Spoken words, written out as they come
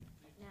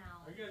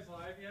you guys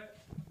live yet?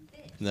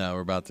 No,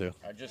 we're about to.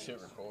 I just hit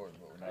record,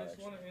 but we're not. I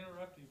just want to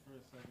interrupt you for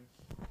a second.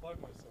 Plug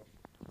myself.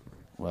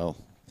 Well,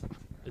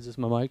 Is this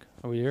my mic?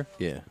 Are we here?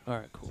 Yeah. All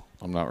right, cool.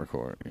 I'm not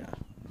recording. Yeah,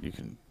 you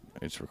can.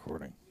 It's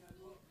recording.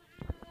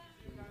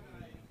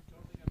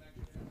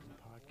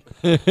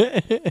 Hit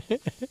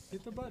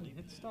the button.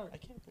 Hit start. I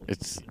can't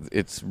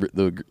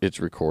believe It's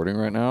recording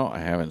right now. I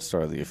haven't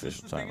started the Is this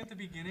official the thing time. at the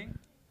beginning?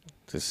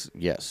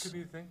 Yes, Could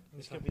be the thing.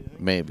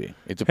 maybe.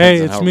 It depends Hey,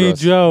 on it's how me, Russ-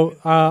 Joe.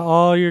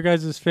 All your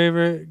guys'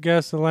 favorite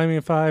guests, Allow Me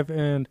 5,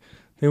 and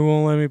they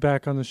won't let me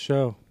back on the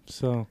show.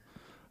 So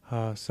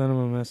send them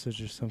a message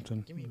or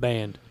something.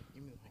 Banned.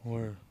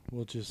 Or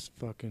we'll just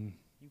fucking...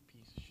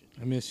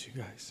 I miss you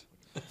guys.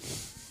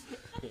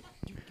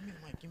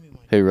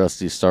 Hey,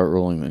 Rusty, start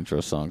rolling the intro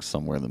song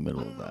somewhere in the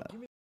middle of that.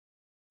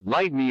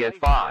 Light me at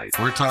 5.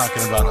 We're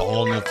talking about a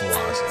whole new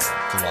philosophy.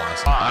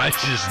 I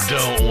just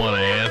don't want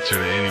to answer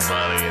to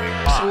anybody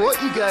anymore. So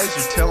what you guys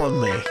are telling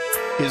me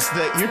is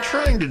that you're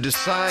trying to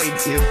decide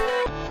if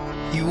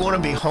you want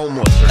to be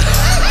homeless or not.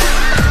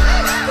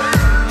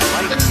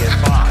 Light me at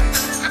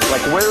 5.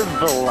 Like, where's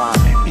the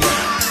line?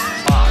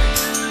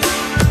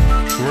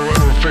 5.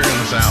 We're figuring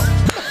this out.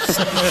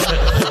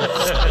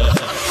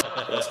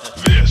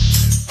 This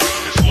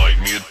is Light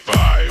Me at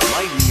 5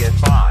 Light me at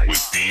 5.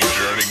 with Dean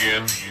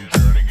Jernigan,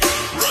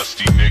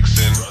 Rusty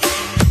Nixon,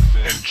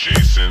 and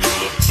Jason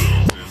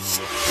LaFou.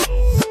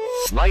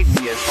 Light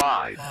me at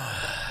 5.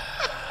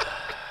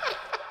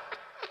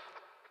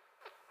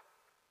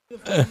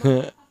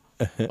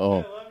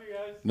 Oh,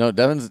 no,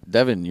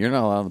 Devin, you're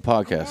not allowed on the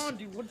podcast.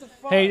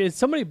 Hey, did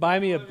somebody buy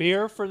me a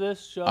beer for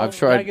this show? I've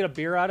Can I tried- get a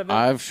beer out of it?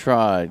 I've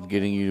tried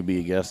getting you to be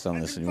a guest on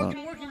this, and you won't.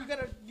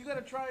 You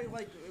gotta try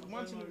like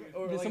once in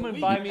or Did like someone a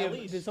week buy at me?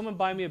 least. Did someone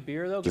buy me a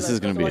beer though? 'Cause This I is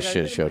going to be feel a like I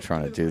shit did. show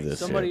trying to do this.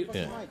 Somebody,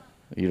 Yeah.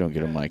 You don't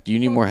get a mic. Do you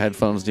need more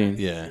headphones, Dean?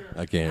 Yeah.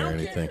 I can't hear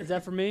anything. is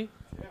that for me?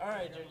 All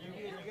right,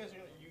 you guys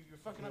you're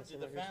fucking up to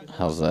the fans.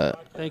 How's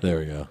that? Thank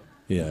There you. we go.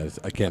 Yeah,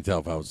 I can't tell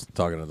if I was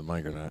talking to the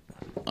mic or not.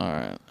 All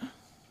right.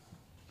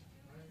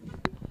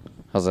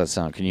 How's that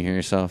sound? Can you hear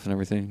yourself and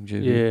everything,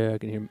 JB? Yeah, I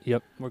can hear.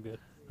 Yep, we're good.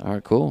 All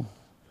right, cool.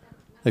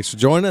 Thanks for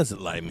joining us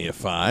at Light Me at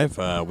 5.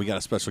 We got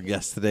a special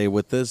guest today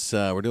with us.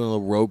 We're doing a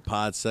little road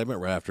pod segment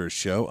right after a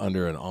show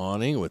under an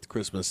awning with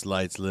Christmas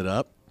lights lit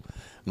up.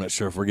 I'm not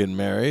sure if we're getting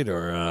married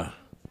or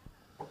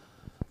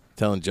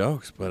telling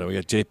jokes, but we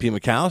got JP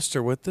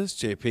McAllister with us.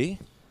 JP?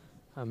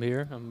 I'm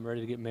here. I'm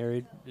ready to get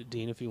married,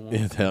 Dean, if you want.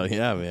 Yeah, hell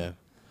yeah, man.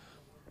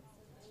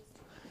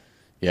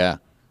 Yeah.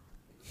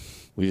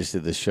 We just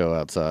did this show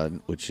outside,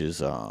 which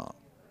is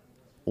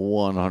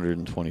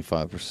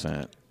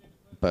 125%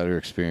 better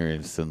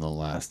experience than the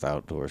last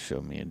outdoor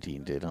show me and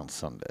Dean did on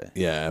Sunday.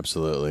 Yeah,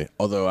 absolutely.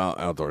 Although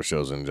outdoor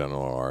shows in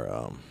general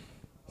are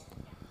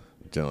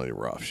generally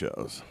rough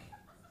shows.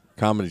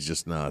 Comedy's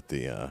just not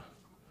the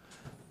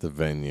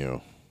venue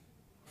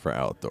for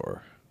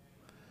outdoor.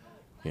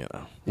 You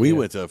know, we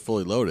went to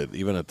Fully Loaded,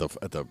 even at the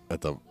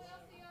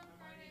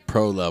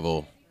pro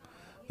level,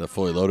 the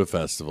Fully Loaded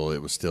festival.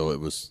 It was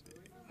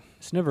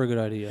It's never a good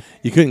idea.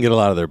 you couldn't get a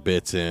lot of their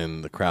bits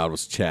in. The crowd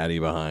was chatty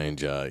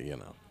behind you. You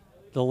know.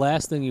 The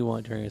last thing you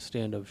want during a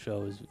stand-up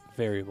show is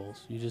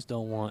variables. You just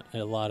don't want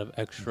a lot of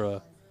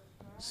extra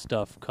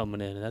stuff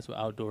coming in, and that's what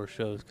outdoor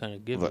shows kind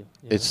of give But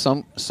you. it's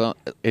I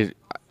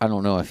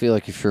don't know. I feel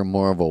like if you're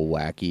more of a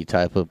wacky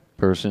type of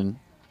person,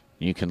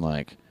 you can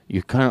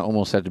you kind of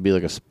almost have to be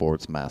like a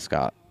sports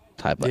mascot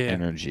type of Yeah.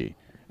 energy.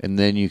 And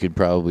then you could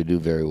probably do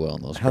very well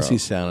in those How's he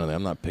crowds. sounding?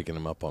 I'm not picking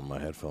him up on my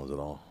headphones at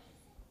all.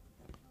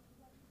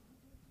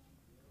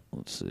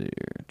 Let's see here.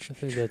 I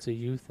think that's a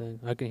you thing.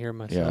 I can hear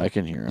myself. Yeah, I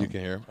can hear him. You can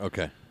hear him?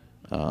 Okay.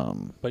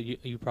 But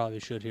you probably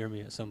should hear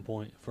me at some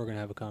point if we're gonna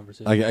have a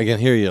conversation. I can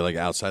hear you like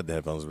outside the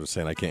headphones, but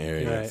saying I can't hear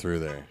you Right. through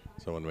there.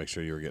 So I want to make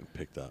sure you were getting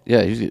picked up. Yeah,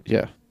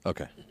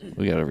 Okay.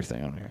 we got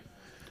everything on here.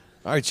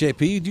 All right,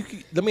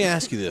 JP. Let me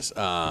ask you this.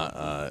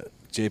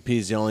 JP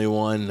is the only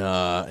one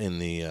in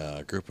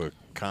the group of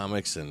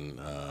comics and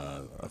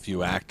a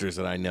few actors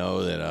that I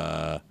know that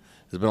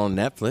has been on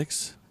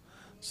Netflix.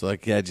 So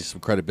that gives you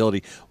some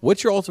credibility.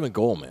 What's your ultimate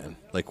goal, man?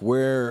 Like,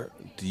 where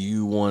do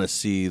you want to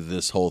see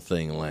this whole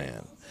thing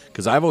land?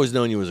 Because I've always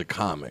known you as a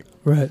comic.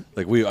 Right.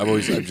 Like I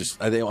want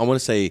to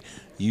say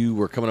you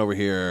were coming over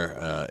here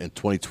in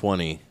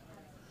 2020,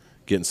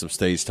 getting some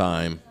stage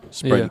time,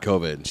 spreading Yeah.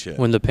 COVID and shit.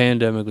 When the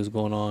pandemic was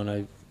going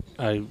on,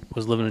 I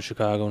was living in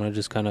Chicago, and I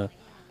just kind of,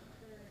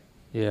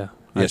 Yeah,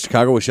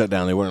 Chicago was shut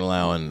down. They weren't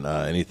allowing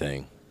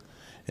anything.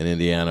 And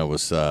Indiana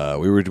was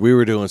we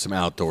were doing some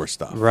outdoor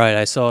stuff. Right.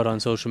 I saw it on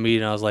social media,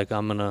 and I was like,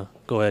 I'm gonna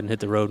go ahead and hit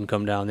the road and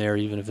come down there,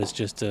 even if it's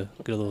just to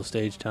get a little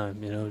stage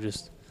time.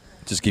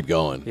 Just keep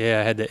going. Yeah,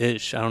 I had the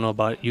itch. I don't know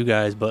about you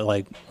guys, but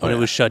like when yeah. it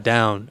was shut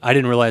down, I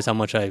didn't realize how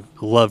much I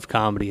loved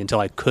comedy until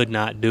I could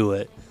not do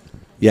it.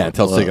 Yeah,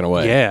 until it's taken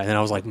away. Yeah, and then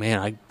I was like, man,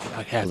 I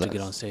have to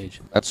get on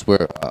stage. That's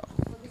where.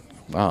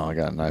 Wow, I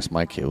got a nice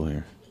mic cable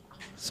here.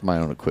 It's my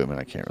own equipment.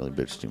 I can't really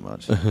bitch too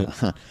much.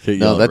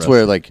 No, that's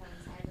where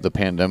the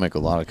pandemic. A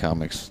lot of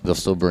comics they'll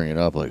still bring it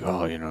up, like,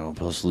 oh,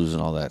 post losing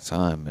all that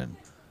time, and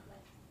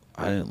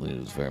I didn't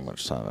lose very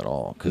much time at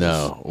all. 'Cause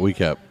No, we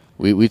kept.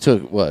 we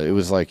took what it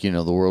was like.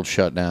 The world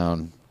shut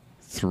down.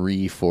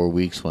 3-4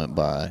 weeks went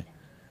by,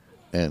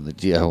 and the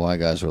DIY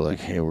guys were like,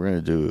 "Hey, we're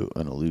gonna do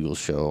an illegal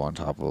show on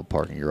top of a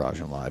parking garage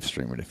and live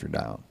stream it if you're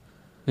down."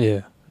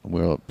 Yeah. And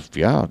we were like,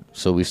 "Yeah."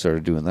 So we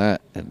started doing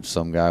that, and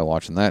some guy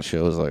watching that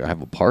show was like, "I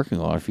have a parking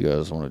lot if you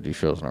guys want to do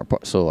shows in our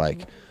park." So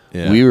like,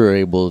 we were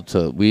able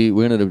to. We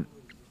ended up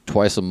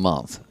twice a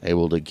month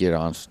able to get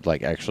on,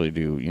 like actually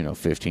do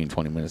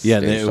 15-20 minutes. Yeah,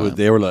 of stage time.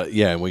 they were like,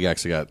 and we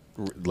actually got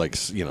like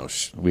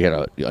We had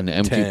an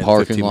empty 10,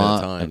 parking 15-minute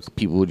lot, times. and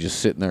people would just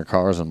sit in their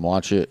cars and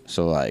watch it.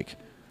 So like,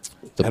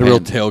 had a real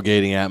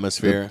tailgating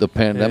atmosphere. The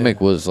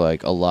pandemic was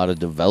like a lot of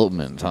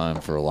development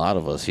time for a lot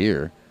of us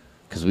here,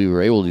 because we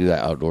were able to do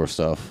that outdoor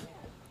stuff,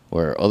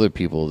 where other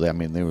people, they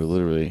were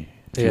literally.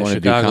 If you want to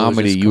do Chicago was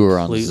comedy, just you were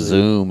on completely-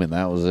 Zoom, and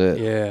that was it.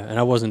 Yeah, and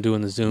I wasn't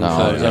doing the Zoom No, shows.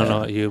 I don't yeah. know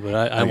about you, but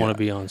I want to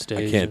be on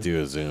stage. I can't do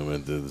a Zoom,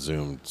 and the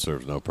Zoom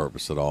serves no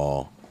purpose at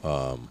all.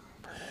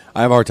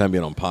 I have a hard time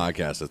being on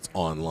podcasts that's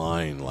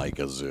online like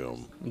a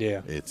Zoom.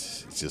 Yeah.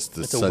 It's just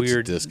It's a such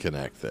weird-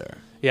 disconnect there.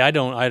 Yeah,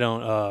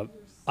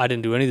 I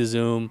didn't do any of the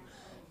Zoom.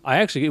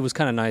 It was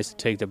kind of nice to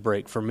take the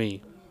break for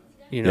me,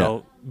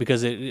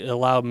 because it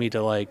allowed me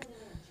to like.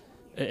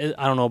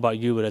 I don't know about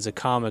you, but as a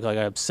comic, like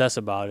I obsess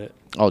about it.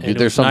 Oh, dude, And it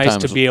there's was nice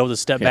sometimes to be able to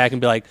step back and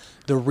be like,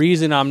 the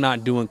reason I'm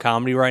not doing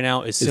comedy right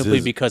now is simply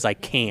this- because I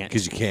can't.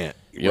 Because you can't.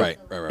 Yep.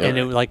 Right. And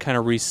it like kind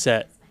of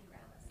reset.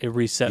 It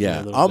reset me a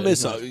little I'll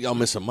bit. I'll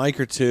miss a mic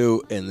or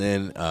two, and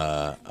then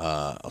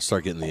I'll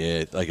start getting the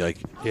itch. Like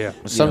Yeah.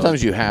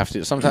 Sometimes you have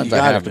to. Sometimes you I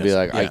gotta have to be miss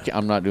like, it, yeah.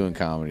 I'm not doing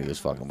comedy this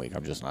fucking week.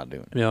 I'm just not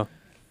doing it. Yeah.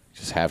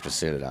 Just have to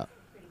sit it out.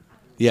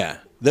 Yeah.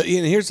 And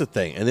here's the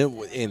thing,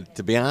 and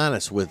to be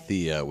honest, with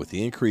the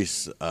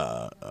increased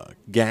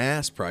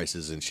gas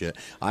prices and shit,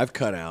 I've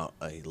cut out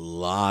a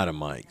lot of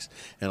mics,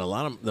 and a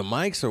lot of the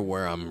mics are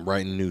where I'm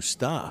writing new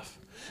stuff.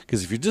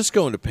 Because if you're just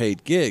going to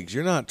paid gigs,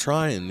 you're not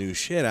trying new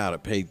shit out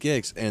at paid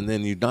gigs, and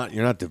then you're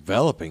not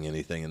developing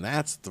anything, and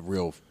that's the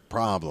real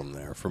problem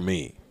there for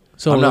me.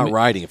 So I'm let not me-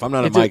 writing. If I'm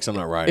not at mics, I'm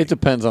not writing. It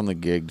depends on the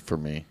gig for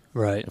me.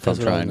 Right. If I'm That's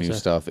what I was trying gonna new say.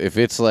 stuff, if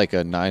it's like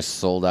a nice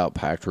sold out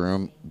packed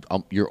room,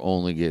 you're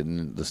only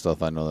getting the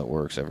stuff I know that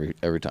works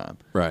every time.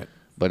 Right.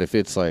 But if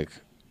it's like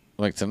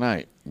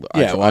tonight,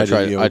 Yeah, well, I I did-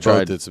 tried. yeah, we I both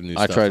tried. did some new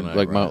I stuff tried tonight,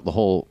 like right. the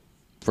whole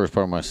first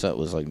part of my set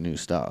was like new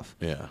stuff.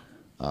 Yeah.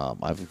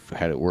 I've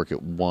had it work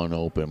at one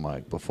open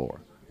mic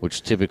before,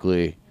 which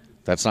typically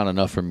that's not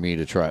enough for me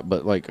to try.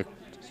 But like a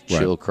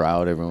chill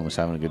crowd, everyone was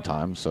having a good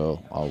time,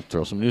 so I'll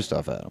throw some new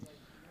stuff at them.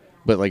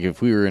 But like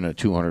if we were in a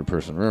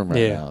 200-person room right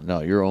Yeah. now, no,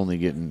 you're only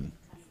getting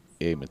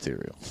a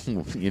material.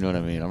 You know what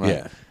I mean? I'm not,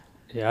 Yeah.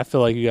 Yeah, I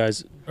feel like you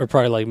guys are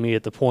probably like me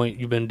at the point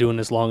you've been doing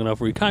this long enough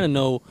where you kind of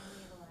know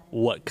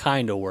what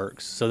kind of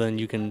works. So then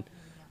you can,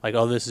 like,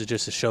 oh, this is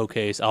just a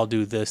showcase. I'll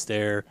do this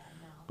there,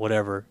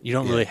 whatever. You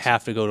don't really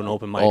have to go to an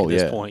open mic Oh, at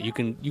this yeah. point. You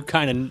can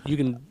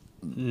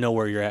know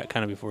where you're at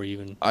kind of before you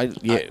even. I have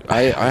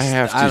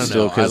to I don't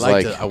still know. because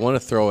I I want to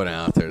throw it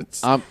out there.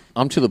 It's,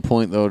 I'm to the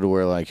point though to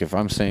where like if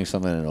I'm saying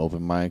something in an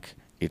open mic,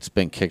 it's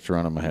been kicked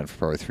around in my head for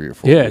probably 3 or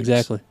 4 Yeah, weeks.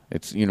 exactly.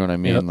 It's you know what I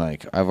mean. Yep.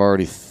 Like I've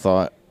already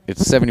thought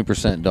it's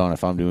 70% done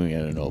if I'm doing it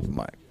at an open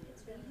mic,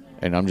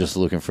 and I'm just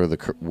looking for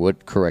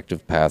what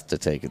corrective path to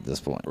take at this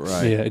point.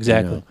 right. Yeah,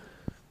 exactly. You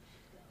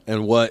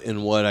know?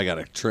 And what I got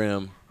to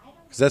trim,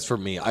 because that's for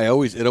me. It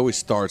always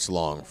starts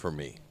long for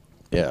me,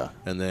 Yeah.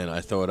 and then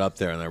I throw it up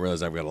there, and I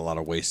realize I've got a lot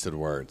of wasted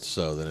words.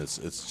 So then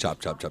it's chop,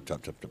 chop, chop,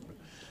 chop, chop, chop.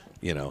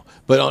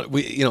 But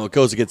it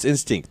goes against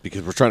instinct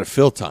because we're trying to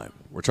fill time.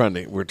 We're trying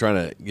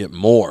to get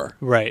more.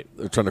 Right.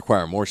 We're trying to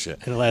acquire more shit.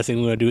 And the last thing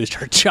we want to do is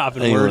start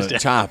chopping And you words wanna down.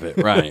 chop it,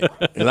 right?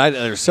 And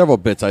there's several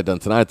bits I've done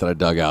tonight that I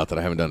dug out that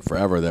I haven't done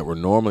forever that were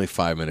normally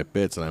 5-minute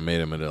bits, and I made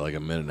them into like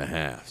 1.5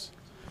 minutes.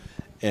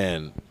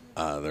 And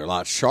they're a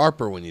lot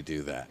sharper when you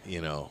do that.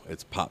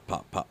 It's pop,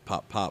 pop, pop,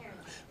 pop, pop,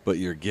 but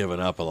you're giving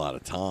up a lot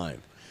of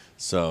time.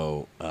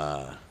 So,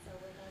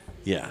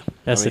 yeah,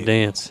 That's the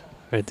dance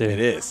right there. It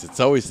is. It's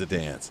always the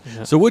dance.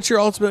 Yeah. So, what's your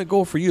ultimate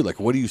goal for you? Like,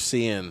 what are you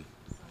seeing?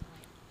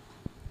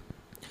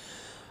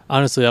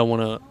 Honestly, I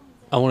want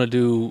to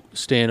do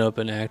stand up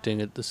and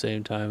acting at the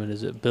same time, and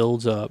as it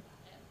builds up,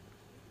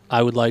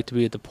 I would like to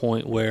be at the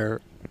point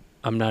where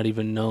I'm not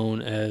even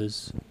known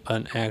as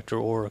an actor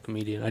or a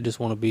comedian. I just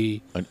want to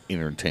be An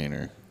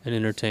entertainer. an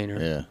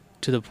entertainer. Yeah.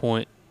 To the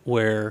point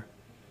where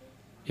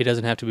it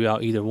doesn't have to be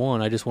about either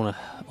one. I just want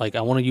to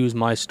I want to use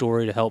my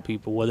story to help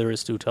people, whether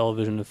it's through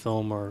television, to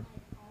film, or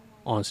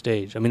on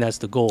stage. I mean, that's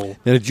the goal.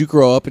 Now, did you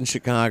grow up in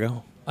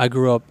Chicago? I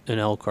grew up in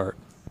Elkhart.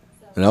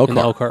 In Elkhart. In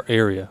the Elkhart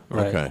area,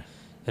 right? Okay.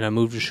 And I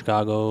moved to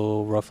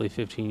Chicago roughly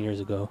 15 years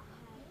ago.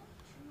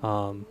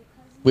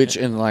 Which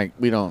and like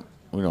we don't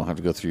have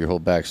to go through your whole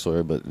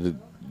backstory, but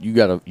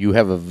you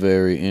have a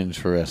very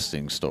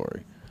interesting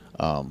story.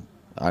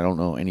 I don't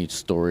know any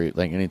story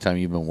like anytime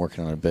you've been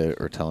working on a bit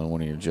or telling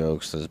one of your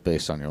jokes that's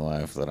based on your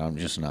life that I'm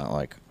just not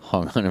like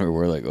hung on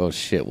everywhere like oh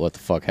shit what the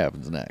fuck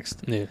happens next.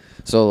 Yeah.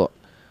 So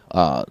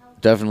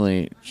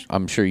definitely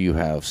I'm sure you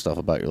have stuff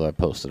about your life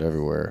posted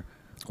everywhere.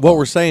 What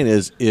we're saying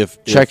is,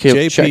 if Check if him.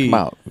 JP, Check him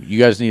out. You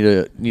guys need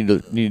to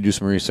do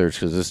some research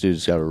because this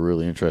dude's got a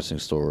really interesting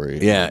story.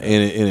 Yeah,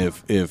 and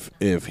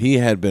if he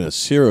had been a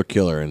serial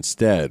killer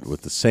instead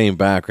with the same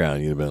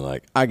background, you'd have been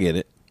like, I get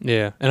it.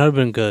 Yeah, and I'd have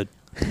been good.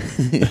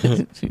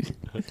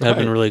 I've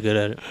been really good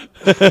at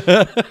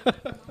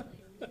it.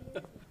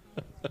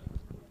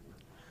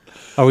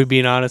 Are we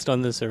being honest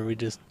on this, or are we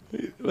just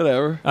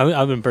Whatever.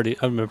 I've been pretty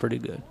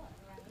good.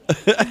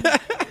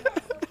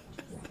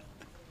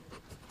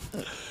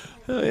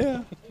 Oh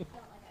yeah.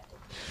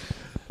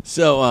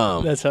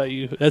 So That's how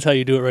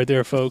you do it right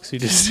there, folks. You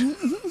just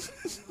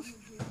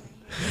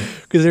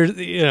because there's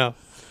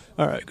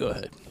All right, go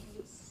ahead.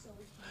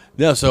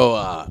 no, so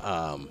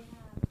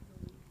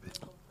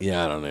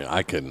yeah, I don't know.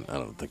 I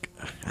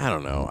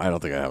don't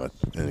think I have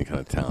any kind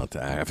of talent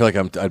to act. I feel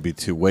like I'd be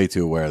way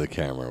too aware the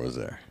camera was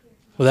there.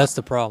 Well, that's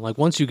the problem. Like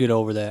once you get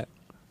over that,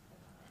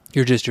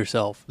 you're just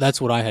yourself. That's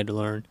what I had to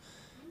learn.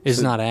 Is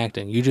not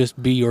acting. You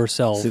just be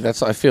yourself. See,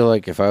 I feel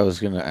like if I was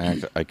gonna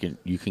act,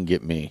 you can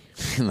get me.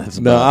 That's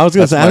No, about- I was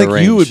gonna that's say my I think you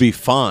range. would be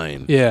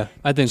fine. Yeah,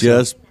 I think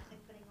Just so.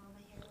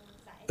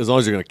 as long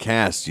as you're gonna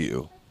cast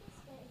you.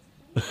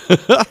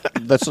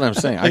 That's what I'm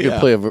saying. I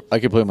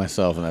could play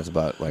myself, and that's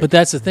about like. But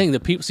that's the thing that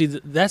people see.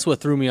 That's what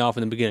threw me off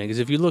in the beginning. Because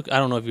if you look, I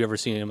don't know if you've ever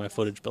seen any of my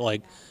footage, but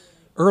like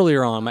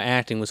earlier on, my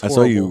acting was I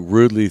horrible. saw you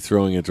rudely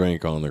throwing a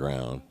drink on the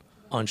ground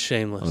on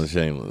Shameless. on the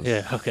Shameless.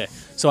 Yeah, okay.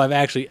 So I've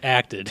actually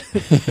acted.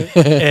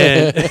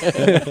 and,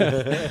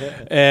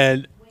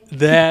 and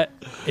that,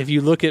 if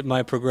you look at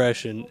my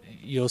progression,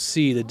 you'll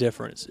see the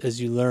difference as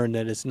you learn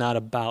that it's not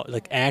about,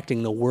 like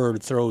acting, the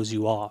word throws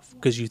you off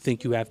because you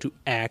think you have to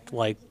act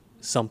like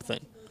something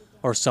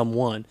or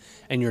someone,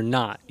 and you're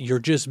not. You're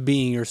just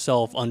being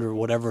yourself under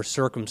whatever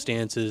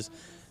circumstances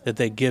that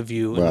they give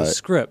you in the Right.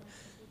 script.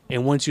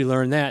 And once you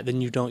learn that,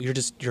 then you're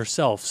just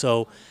yourself.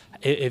 So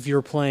if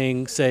you're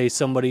playing, say,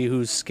 somebody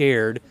who's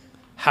scared,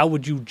 how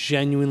would you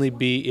genuinely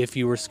be if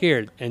you were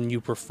scared and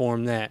you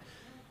perform that?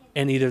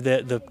 And either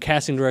the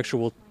casting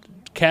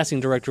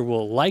director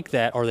will like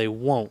that or they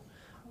won't,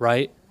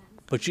 right?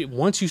 But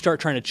once you start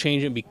trying to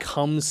change it and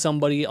become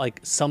somebody like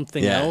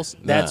something else,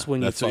 that's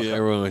when you fuck what up.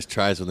 everyone always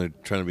tries when they're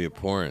trying to be a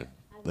porn.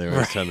 They're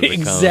always trying to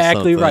become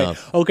Exactly something right.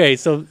 else. Okay,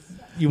 so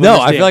you No, I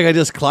understand. feel like I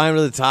just climbed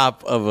to the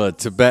top of a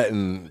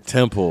Tibetan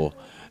temple,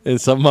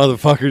 and some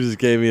motherfucker just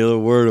gave me a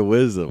little word of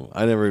wisdom.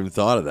 I never even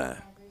thought of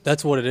that.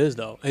 That's what it is,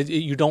 though.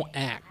 You don't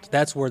act.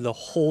 That's where the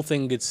whole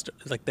thing gets,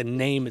 like the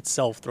name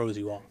itself throws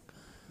you off.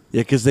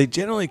 Yeah, because they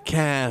generally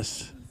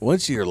cast,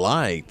 once you're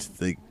liked,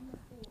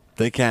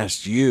 they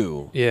cast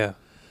you. Yeah,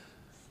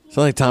 It's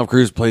not like Tom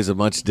Cruise plays a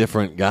much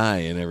different guy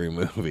in every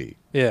movie.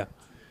 yeah,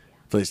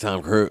 Plays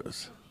Tom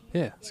Cruise.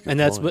 yeah. a good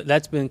And point.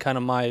 that's been kind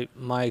of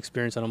my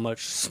experience on a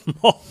much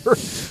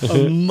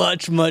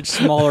much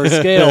smaller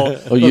scale.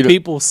 Oh, you but don't-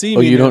 people see Oh,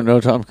 me. you and don't know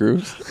Tom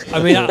Cruise?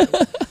 I mean,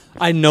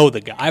 I know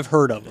the guy. I've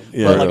heard of him.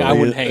 Yeah, but like, I really.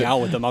 wouldn't hang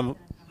out with him.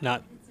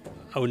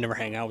 I would never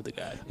hang out with the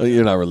guy. Oh,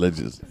 you're not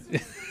religious.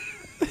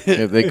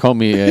 Yeah, they call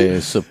me a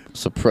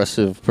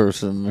suppressive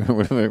person or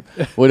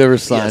whatever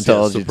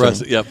Scientology. term.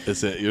 Suppressive. Yep,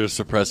 that's it. You're a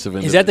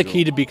suppressive. Is that the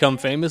key to become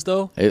famous,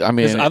 though? I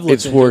mean, 'Cause I've looked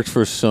it's into worked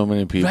for so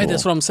many people. Right,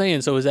 that's what I'm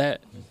saying. So is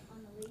that?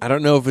 I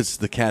don't know if it's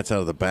the cat's out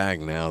of the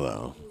bag now,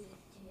 though.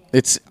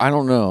 I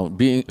don't know.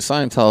 Being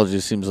Scientology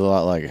seems a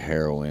lot like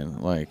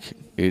heroin. Like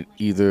it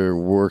either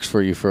works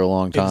for you for a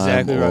long time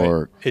Exactly right.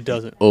 or It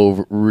doesn't.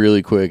 over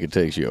really quick it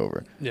takes you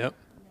over. Yep.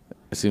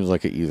 It seems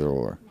like an either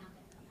or.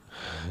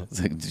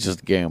 It's like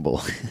just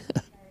gamble.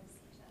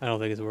 I don't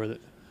think it's worth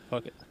it.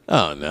 Fuck it.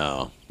 Oh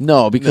no.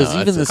 No, because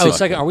No, even that's the a- Oh,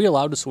 second. Are we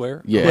allowed to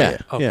swear? yeah, Yeah,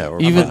 Okay. yeah. we're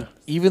even fine.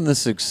 even the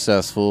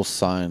successful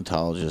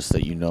Scientologists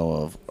that you know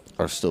of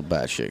are still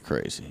batshit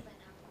crazy.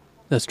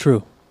 That's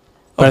true.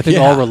 But I think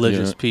yeah. all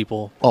religious Yeah.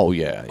 people Oh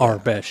yeah, are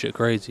batshit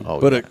crazy. Oh,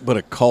 But yeah. but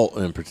a cult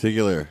in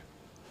particular.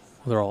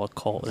 They're all a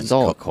cult. It's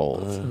all a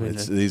cult. mean,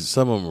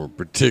 Some of them are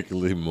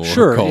particularly more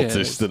Sure, yeah.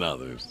 cultish than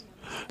others.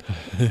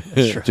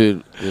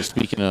 Dude,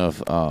 speaking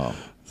of,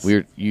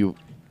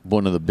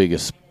 one of the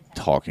biggest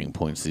talking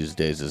points these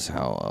days is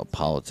how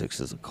politics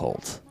is a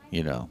cult,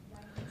 you know.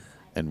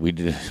 And we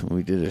did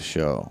a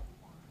show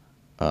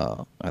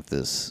at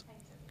this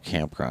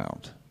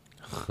campground,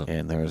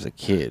 and there was a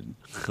kid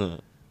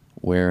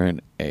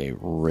wearing a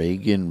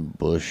Reagan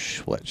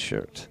Bush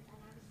sweatshirt,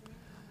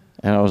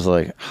 and I was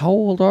like, "How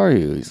old are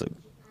you?" He's like,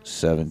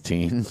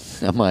 17.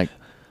 I'm like,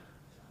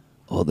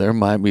 "Oh, there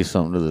might be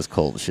something to this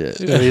cult shit."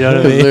 You know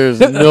what I mean? There's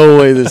no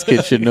way this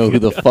kid should know who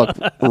the fuck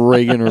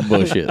Reagan or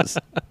Bush is.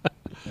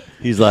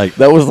 He's like,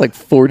 That was like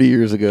 40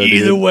 years ago.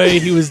 Either dude. way,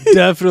 he was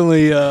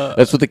definitely.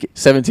 That's what the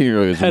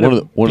 17-year-old is. Had One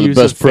of the abusive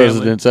best family.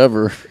 presidents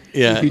ever.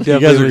 yeah, He you definitely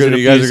guys are was an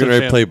going to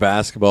abusive play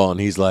basketball, and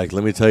he's like,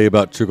 let me tell you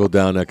about trickle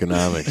down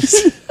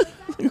economics.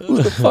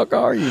 Who the fuck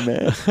are you,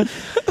 man? I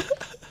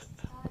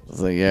was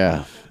like,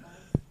 yeah.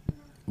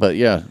 But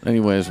yeah,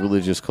 anyways,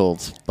 religious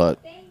cults. But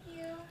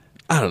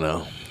I don't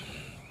know.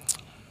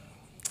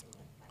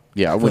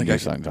 yeah, I wouldn't do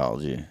like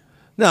Scientology.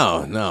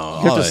 No.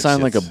 You have to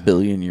sign like a $1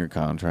 billion-year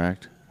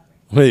contract.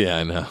 Well, yeah,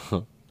 I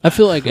know. I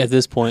feel like at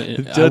this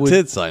point, I Joe would,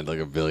 Tidd signed like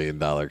 $1 billion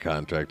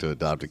contract to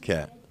adopt a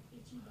cat.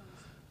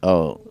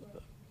 Oh,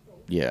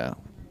 yeah.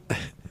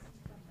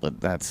 But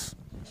that's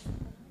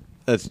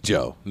That's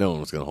Joe. No one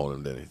was going to hold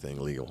him to anything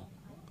legal.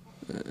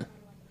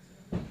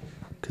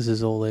 because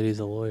his old lady's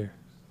a lawyer.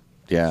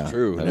 yeah.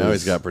 True. that Now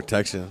is- he's got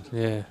protection.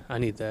 Yeah, I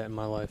need that in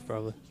my life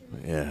probably.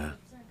 Yeah.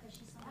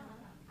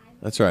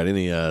 That's right.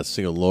 Any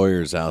single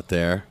lawyers out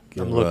there,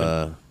 give I'm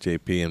looking.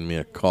 JP and me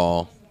a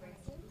call.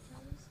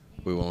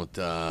 We won't.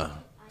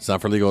 It's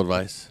not for legal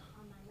advice.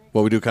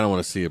 Well, we do kind of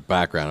want to see your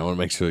background. I want to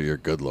make sure you're a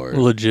good lawyer.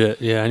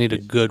 Legit. Yeah, I need a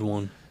good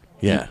one.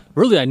 Yeah.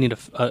 Really, I need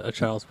a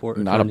child support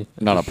attorney.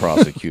 not a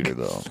prosecutor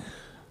though.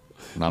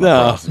 Not No.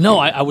 a prosecutor. No,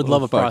 I would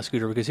love a fuck.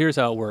 prosecutor because here's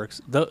how it works.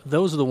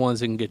 Those are the ones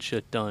that can get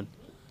shit done.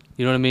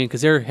 You know what I mean?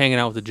 Because they're hanging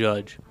out with the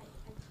judge.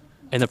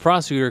 And the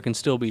prosecutor can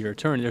still be your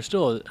attorney. They're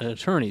still an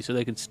attorney, so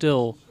they can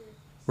still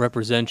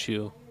represent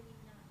you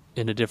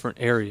in a different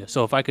area.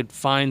 So if I could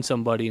find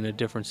somebody in a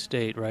different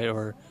state, right,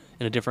 or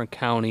in a different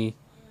county,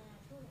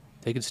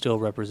 they could still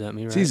represent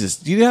me, right? Jesus,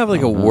 do you have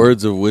like a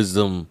Words of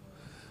Wisdom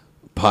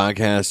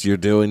podcast you're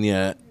doing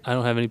yet? I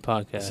don't have any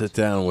podcasts. Sit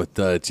down with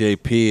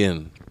JP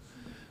and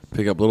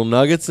pick up little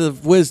nuggets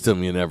of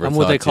wisdom you never I'm thought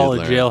what they call a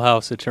you'd learn.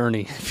 jailhouse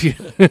attorney. If you-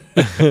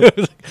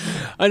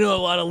 I know a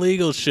lot of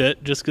legal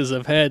shit just because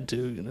I've had to,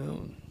 you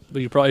know.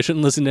 But you probably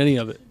shouldn't listen to any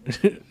of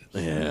it.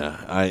 Yeah,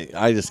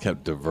 I just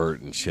kept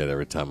diverting shit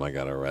every time I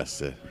got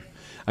arrested.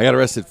 I got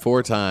arrested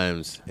 4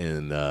 times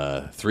in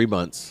 3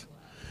 months,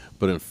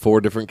 but in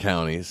 4 different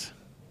counties.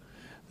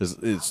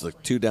 It's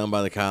like 2 down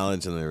by the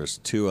college, and there's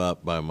 2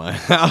 up by my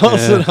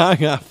house, and I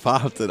got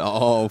popped at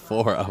all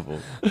 4 of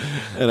them.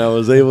 And I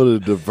was able to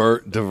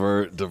divert,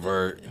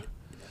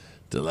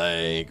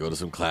 delay, go to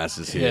some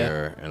classes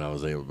here, and I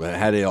was able. But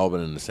had they all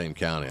been in the same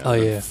county, I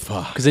was like,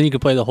 fuck. Because then you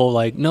could play the whole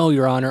like, no,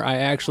 Your Honor, I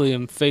actually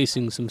am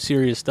facing some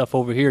serious stuff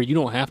over here. You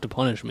don't have to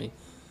punish me.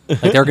 Like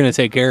they're going to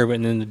take care of it,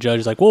 and then the judge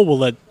is like, well, we'll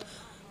let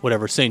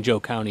whatever St. Joe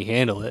County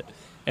handle it,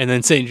 and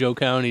then St. Joe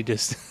County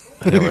just.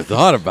 I never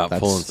thought about That's-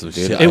 pulling some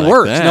dude, shit. I It like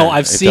works. that. No,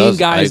 I've It seen does.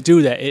 guys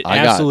do that. It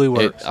absolutely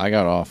works. I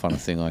got off on a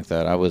thing like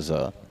that.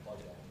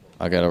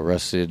 I got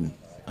arrested.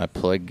 I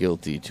pled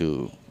guilty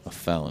to a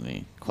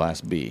felony,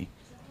 Class B.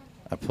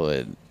 I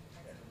pled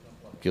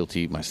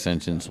guilty. My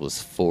sentence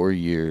was 4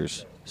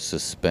 years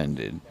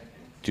suspended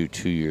to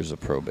 2 years of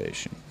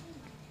probation.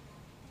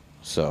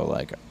 So,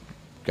 like,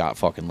 got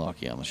fucking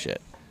lucky on the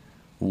shit.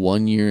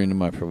 1 year into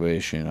my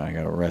probation, I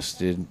got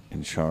arrested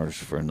and charged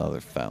for another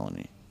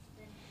felony.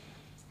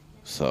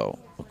 So,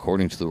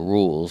 according to the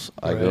rules,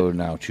 I go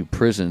now to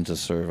prison to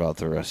serve out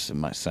the rest of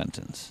my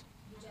sentence.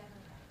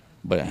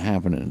 But it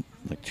happened in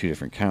like 2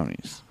 different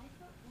counties.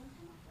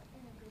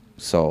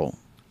 So,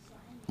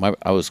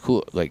 I was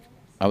cool. Like,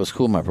 I was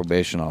cool with my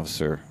probation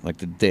officer. Like,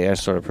 the day I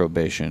started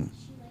probation,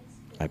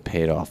 I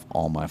paid off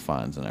all my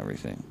fines and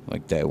everything.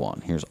 Like, day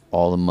one. Here's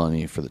all the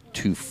money for the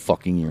 2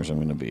 fucking years I'm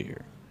going to be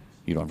here.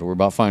 You don't have to worry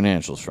about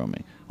financials from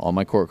me. All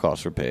my court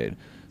costs were paid.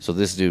 So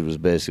this dude was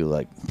basically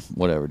like,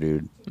 whatever,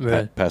 dude.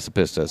 Right. Pass the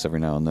piss test every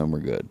now and then, we're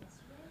good.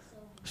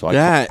 So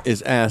That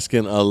is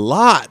asking a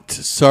lot,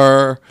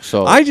 sir.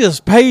 So- I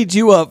just paid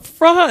you up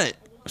front.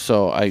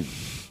 I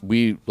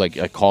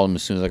called him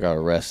as soon as I got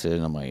arrested,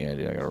 and I'm like, yeah,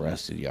 dude, I got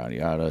arrested, yada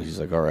yada. He's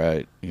like, all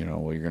right,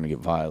 well, you're gonna get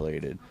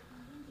violated,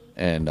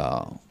 and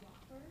I'm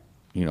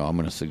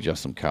gonna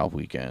suggest some cow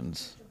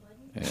weekends,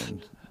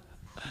 and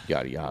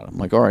yada yada. I'm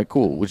like, all right,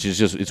 cool. Which is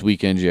just, it's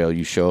weekend jail.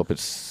 You show up,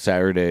 it's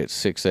Saturday at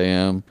 6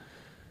 a.m.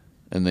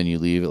 and then you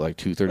leave at like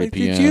 2:30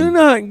 p.m. Did you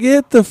not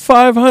get the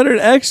 $500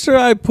 extra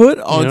I put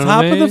on know what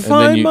top I of the mean? And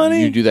fine then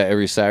money? you do that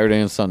every Saturday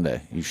and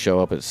Sunday. You show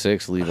up at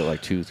 6, leave at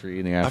like 2, 3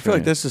 in the afternoon. I feel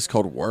like that's just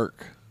called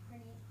work.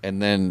 And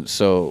then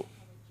so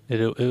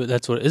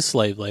That's what is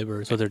slave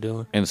labor. Is what they're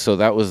doing. And so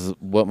that was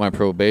what my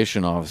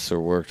probation officer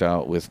worked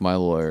out with my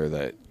lawyer,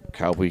 that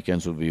cow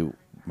weekends would be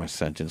my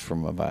sentence for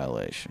my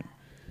violation.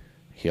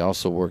 He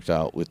also worked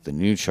out with the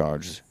new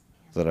charge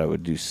that I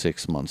would do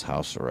 6 months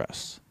house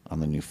arrest on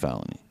the new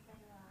felony.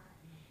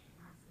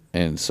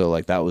 And so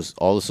like that was,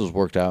 all this was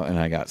worked out, and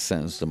I got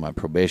sentenced to my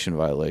probation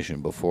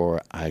violation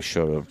before I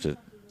showed up to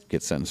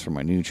get sentenced for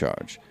my new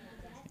charge.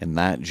 And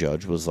that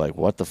judge was like,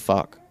 what the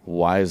fuck?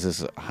 Why is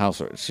this a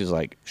house arrest? She's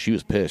like, she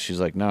was pissed. She's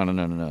like, no.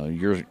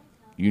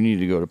 You need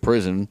to go to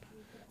prison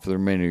for the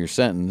remainder of your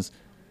sentence.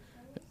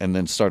 And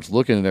then starts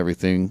looking at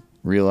everything,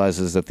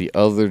 realizes that the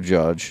other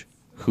judge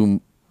whom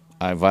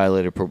I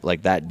violated,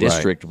 like that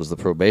district was the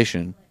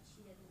probation,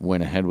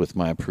 went ahead with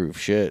my approved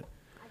shit.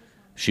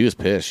 She was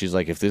pissed. She's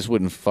like, if this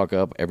wouldn't fuck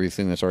up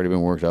everything that's already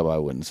been worked up, I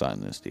wouldn't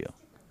sign this deal.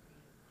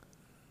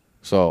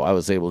 So I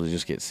was able to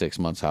just get 6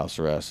 months house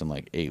arrest and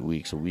like 8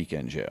 weeks of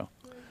weekend jail.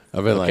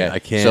 I've been Okay. like, I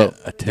can't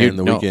So, attend dude,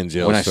 the no, weekend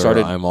jail, when I sir.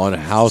 started- I'm on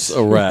house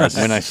arrest.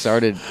 When I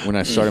started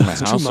my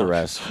house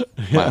arrest,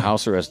 my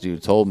house arrest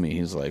dude told me,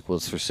 he's like, well,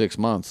 it's for 6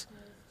 months.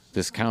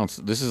 This counts.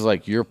 This is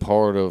like you're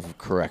part of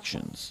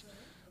corrections.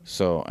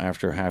 So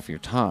after half your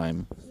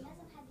time,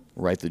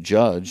 write the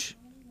judge,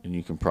 and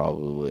you can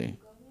probably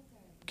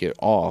get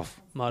off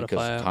Modify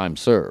because it. time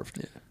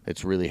served.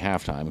 it's really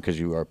halftime because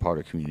you are part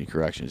of community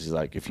corrections. He's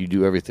like, if you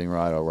do everything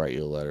right, I'll write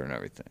you a letter and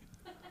everything.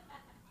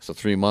 So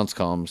 3 months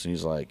comes, and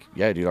he's like,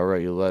 yeah, dude, I'll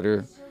write you a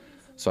letter.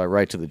 So I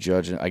write to the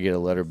judge, and I get a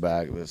letter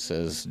back that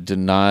says,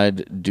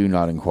 denied, do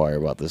not inquire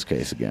about this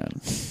case again.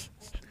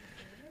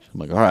 I'm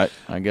like, all right,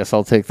 I guess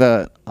I'll take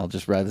that. I'll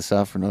just ride this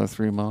out for another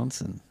 3 months.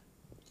 And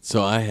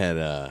So I'd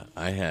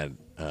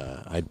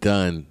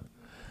done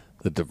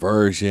the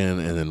diversion,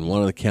 and then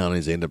one of the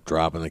counties ended up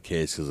dropping the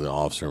case because the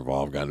officer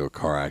involved got into a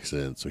car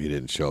accident, so he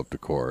didn't show up to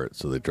court,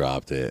 so they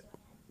dropped it.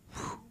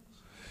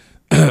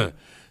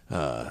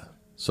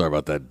 Sorry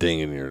about that ding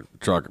in your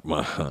truck.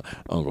 My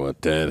uncle is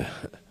dead.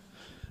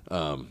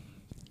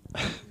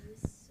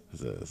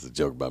 It's a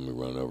joke about me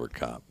running over a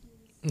cop.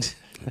 It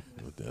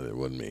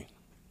wasn't me.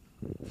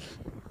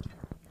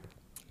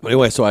 But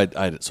anyway, so I'd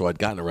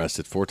gotten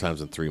arrested 4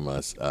 times in 3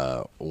 months.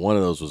 One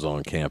of those was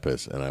on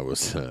campus, and I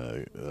was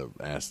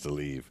asked to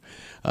leave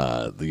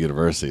the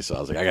university. So I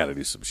was like, I got to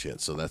do some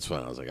shit. So that's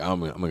when I was like, I'm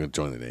going to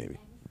join the Navy.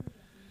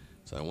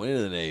 So I went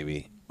into the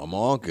Navy. I'm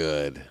all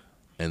good.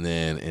 And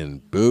then in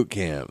boot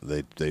camp,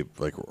 they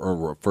like,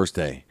 or first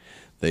day,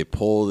 they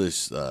pull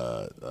this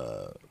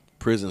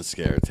prison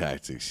scare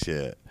tactic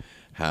shit.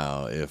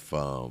 How if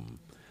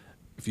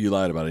you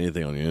lied about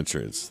anything on your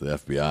insurance, the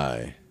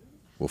FBI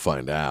will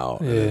find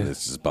out. And then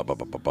it's just bop, bop,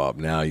 bop, bop, bop.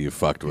 Now you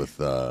fucked with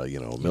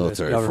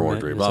military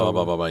forgery, blah, blah,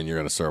 blah, blah, blah, and you're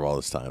going to serve all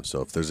this time.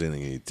 So if there's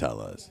anything you need to tell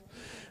us.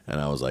 And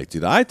I was like,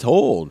 dude, I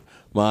told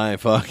my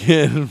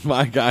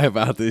guy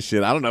about this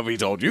shit. I don't know if he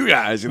told you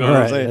guys. You know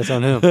what I'm saying? That's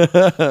on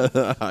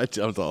him. I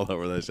jumped all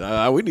over that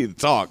shit. We need to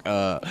talk.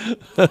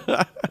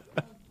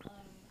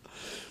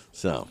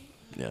 So,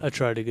 yeah. I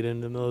tried to get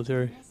into the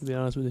military, to be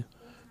honest with you.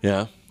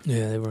 Yeah.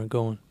 Yeah, they weren't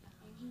going.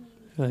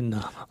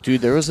 No.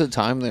 dude, there was a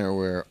time there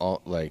where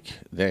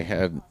they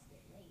had,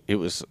 it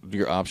was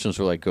your options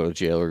were like go to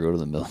jail or go to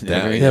the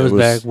military. Yeah, That was it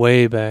was- back,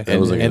 way back.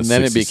 And, was like and in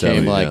then the it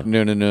became 60s, like,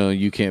 70s, no,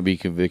 you can't be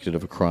convicted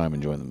of a crime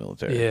and join the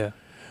military. Yeah.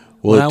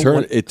 Well,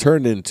 When it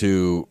turned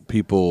into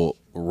people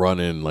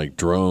running like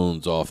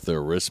drones off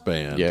their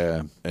wristband.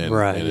 Yeah. And,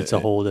 Right, and it's a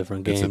whole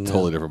different It's a game now.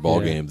 totally different ball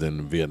Yeah. game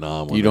than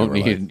Vietnam. when You they don't were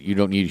need like- you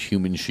don't need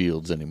human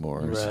shields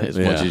anymore Right. as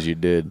much as you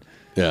did.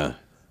 Yeah.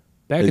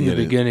 Back in the Yeah,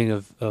 beginning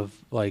of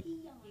like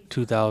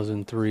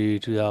 2003,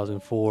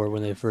 2004,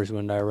 when they first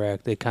went to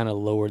Iraq, they kind of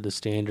lowered the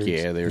standards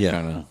Yeah, they were Yeah.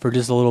 kind of. for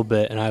just a little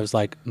bit, and I was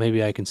like,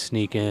 maybe I can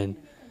sneak in,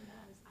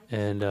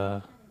 and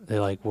they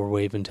like were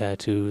waving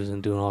tattoos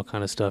and doing all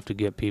kind of stuff to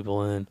get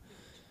people in,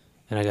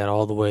 and I got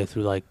all the way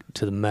through like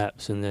to the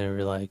MEPS, and they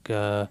were like,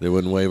 They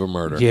wouldn't waive a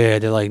murder. yeah,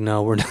 they're like,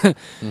 no, we're not.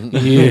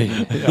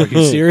 Yeah, are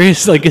you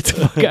serious? Like, get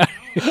the fuck out.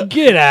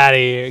 Get out of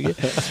here.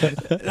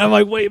 And I'm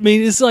like, wait, I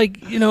mean, it's like,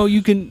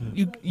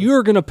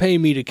 you're going to pay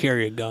me to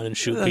carry a gun and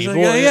shoot That's people.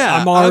 like,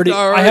 yeah,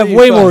 I have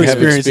way more have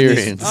experience than these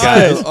experience.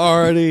 guys. I've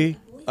already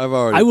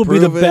I will be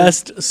the proven-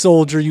 best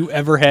soldier you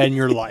ever had in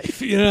your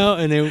life,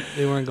 and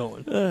they weren't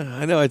going.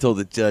 I know I told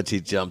the judge he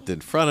jumped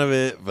in front of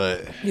it,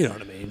 but You know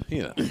what I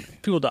mean?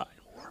 People die.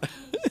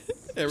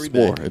 every It's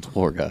day. war. It's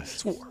war, guys.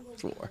 It's war.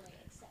 It's war.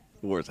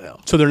 War's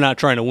hell. So they're not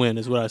trying to win,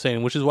 is what I was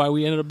saying, which is why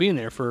we ended up being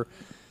there for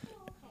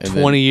And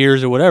 20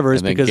 years or whatever.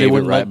 Is and then because they gave it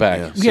wouldn't right let, back.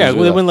 Yeah. As soon Yeah, as we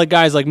well, they left. wouldn't let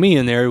guys like me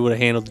in there who would have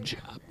handled the job.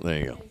 There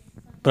you go.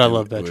 But I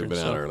love We've veterans.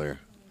 been so. out earlier.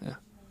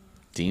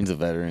 Dean's a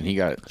veteran. He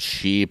got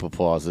cheap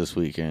applause this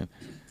weekend.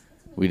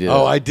 We did.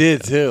 Oh, I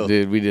did too.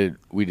 Dude, we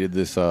did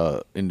this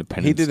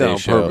Independence He did Day that on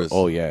show. purpose.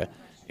 Oh yeah,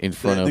 in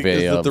front of The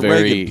a Reagan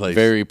very place.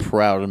 very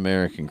proud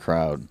American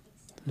crowd,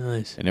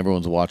 Nice. and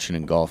everyone's watching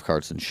in golf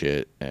carts and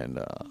shit. And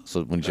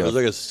so when It Jeff, was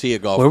like a sea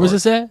of golf. Where was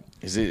cart. this at?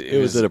 is it? It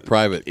was at a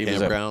private It was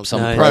campground. at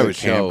some Nice. private private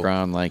show.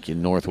 campground like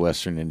in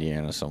northwestern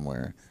Indiana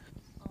somewhere.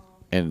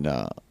 And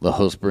the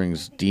host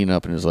brings Dean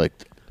up and is like,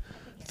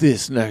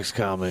 "This next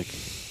comic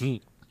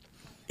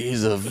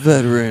is a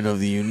veteran of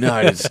the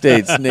United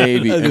States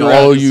Navy," and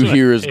all you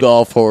hear is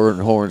golf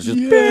horns. Just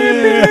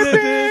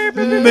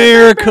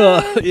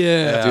America.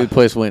 Yeah. dude, the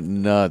place went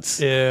nuts.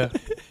 Yeah.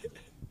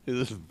 It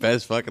was the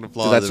best fucking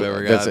applause So that's I've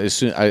ever that's got. as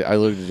soon I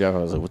looked at Jeff, I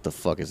was like, "What the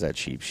fuck is that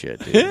cheap shit,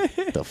 dude?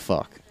 The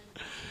fuck."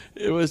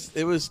 It was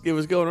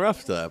going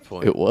rough to that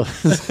point. It was.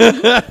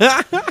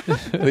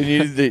 They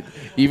needed to,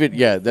 even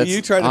that's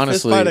you tried to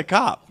honestly, fist fight a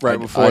cop right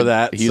before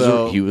that. He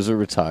was a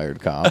retired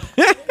cop,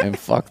 and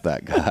fuck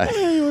that guy.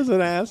 He was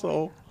an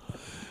asshole.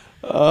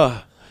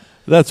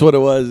 That's what it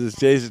was. Is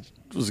Jason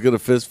was going to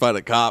fist fight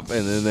a cop,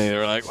 and then they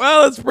were like,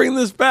 "Well, let's bring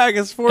this back.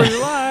 It's 4th of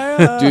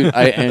July." Dude,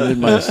 I ended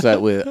my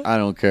set with, "I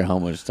don't care how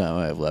much time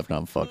I have left.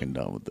 I'm fucking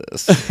done with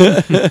this."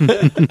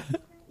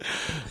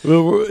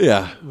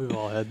 Yeah, We've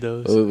all had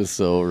those. It was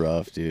so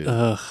rough, dude.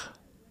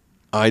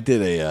 I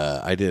did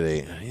a. I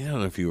don't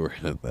know if you were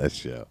at that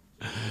show.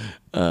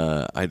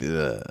 I did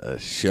a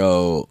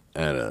show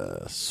at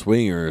a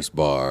swingers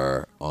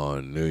bar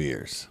on New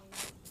Year's.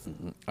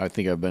 I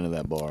think I've been to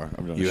that bar.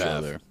 I've done a You show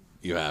have. there.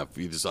 You have.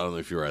 You just. I don't know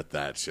if you were at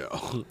that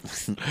show.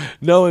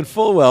 Knowing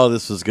full well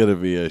this was going to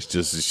be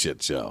just a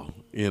shit show.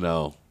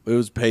 It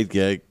was a paid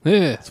gig.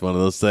 Yeah. It's one of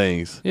those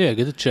things. Yeah,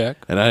 get the check.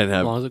 And I didn't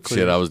As long as have it shit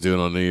clears. I was doing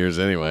on New Year's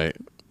anyway.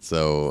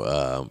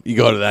 So you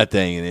go to that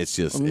thing and it's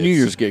just New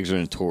Year's gigs are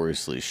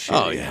notoriously shitty.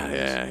 Oh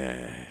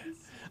yeah.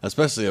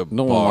 Especially a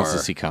No bar. one wants to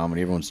see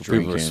comedy. Everyone's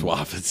drinking. People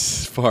are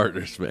swapping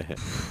partners, man.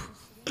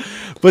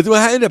 But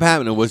what ended up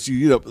happening was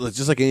you end up,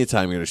 just like any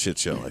time you're at a shit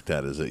show like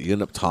that, is that you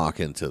end up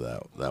talking to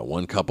that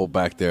one couple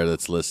back there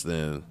that's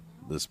listening.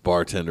 This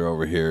bartender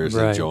over here is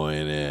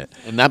enjoying it.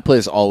 And that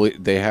place always,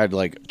 they had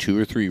like 2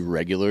 or 3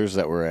 regulars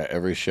that were at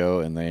every show,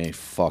 and they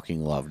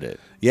fucking loved it.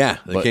 Yeah,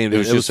 But it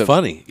was just just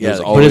funny. It was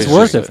Yeah, always it's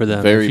worth just it for them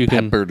a very if you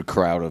can- peppered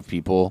crowd of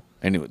people,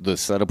 and the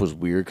setup was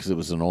weird because it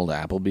was an old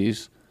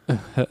Applebee's.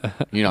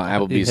 You know,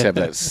 Applebee's have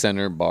that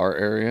center bar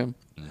area.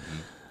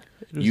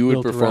 You would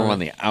built perform around- on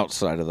the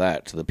outside of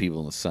that to the people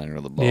in the center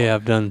of the bar. Yeah,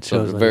 I've done So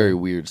shows it's a like very that.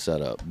 weird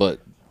setup,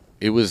 but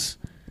it was.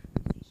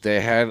 They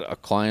had a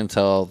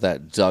clientele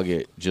that dug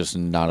it, just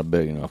not a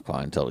big enough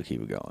clientele to keep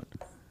it going.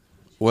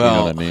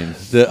 well, what I mean?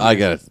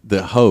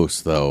 The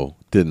host though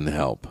didn't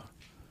help.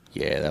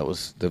 Yeah, that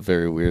was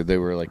very weird. They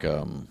were like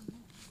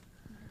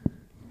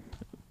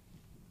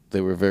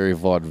they were very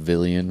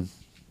vaudevillian.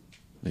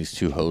 These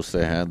 2 hosts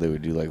they had, they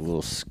would do like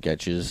little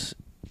sketches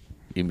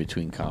in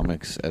between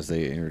comics as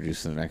they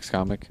introduced the next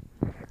comic.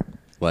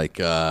 Like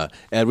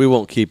Ed, we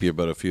won't keep you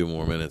but a few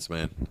more minutes,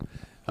 man.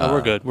 Oh,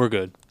 we're good. We're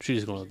good. She's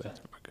just going to the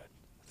bathroom. We're good.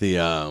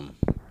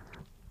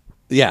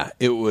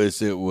 It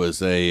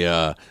was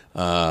a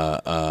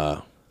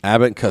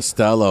Abbott and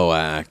Costello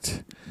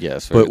act.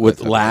 Yes, but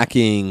with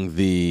lacking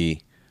the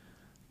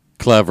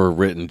clever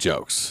written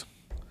jokes.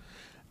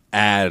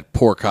 Add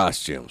poor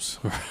costumes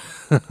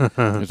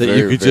that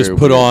you could just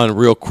put on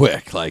real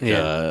quick, like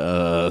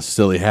a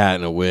silly hat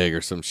and a wig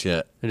or some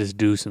shit. And just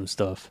do some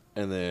stuff.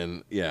 And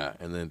then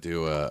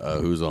do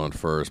a who's on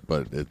first,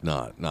 but it's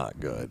not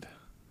good.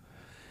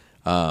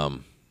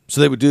 So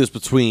they would do this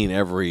between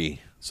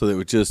every. So they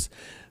would just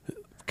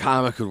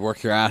comic would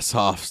work your ass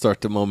off,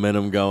 start the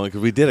momentum going,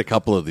 because we did a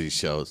couple of these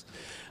shows.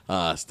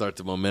 Start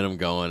the momentum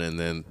going, and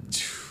then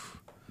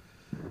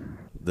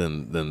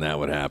that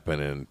would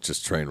happen and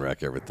just train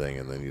wreck everything,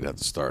 and then you'd have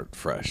to start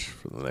fresh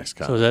for the next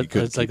comic. So You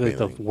couldn't that's like keep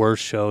the anything.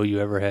 worst show you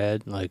ever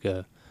had? Like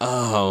a.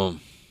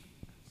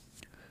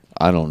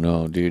 I don't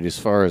know, dude. As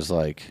far as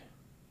like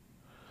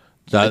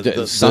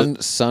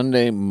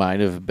Sunday might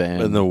have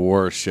been the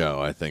worst show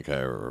I think I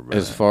ever been.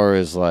 As far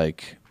as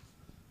like,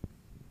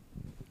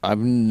 I've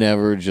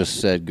never just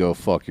said go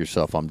fuck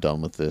yourself, I'm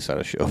done with this at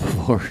a show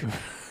before.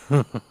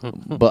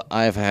 But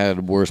I've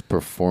had worse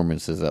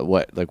performances at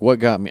what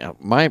got me.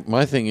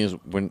 My thing is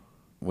when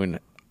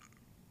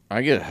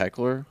I get a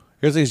heckler.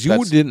 Here's the thing,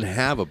 you didn't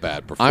have a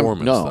bad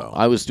performance. Though.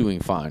 I was doing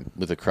fine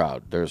with the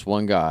crowd. There's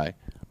one guy.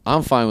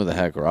 I'm fine with a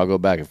heckler. I'll go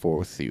back and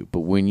forth with you.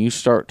 But when you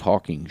start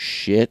talking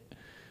shit,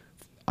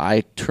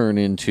 I turn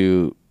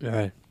into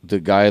the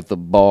guy at the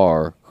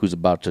bar who's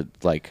about to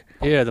like.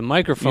 Yeah, the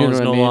microphone's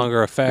you know what no I mean?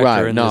 longer a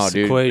factor in this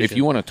dude, equation. If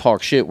you want to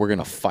talk shit, we're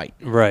gonna fight.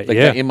 Right, Like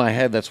yeah. in my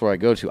head, that's where I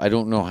go to. I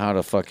don't know how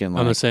to fucking.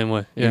 Like, I'm the same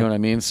way. You Yeah. know what I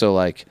mean? So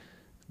like,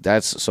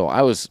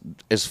 I was,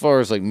 as far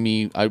as like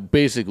me, I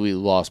basically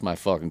lost my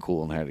fucking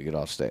cool and had to get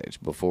off stage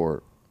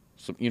before.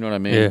 So, you know what I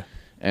mean? Yeah.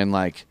 And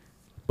like,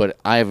 but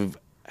I've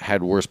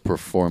had worse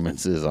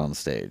performances on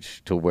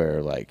stage to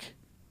where like.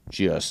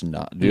 Just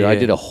not, dude. I Yeah.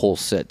 did a whole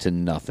set to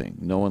nothing.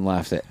 No one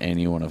laughed at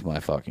any one of my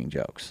fucking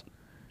jokes.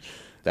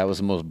 That was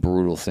the most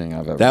brutal thing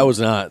I've ever. That was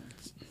not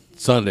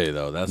Sunday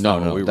though. That's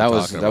not what we were that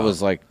was talking that about.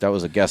 was like that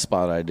was a guest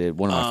spot I did.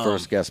 One of my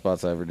first guest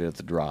spots I ever did at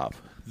the Drop.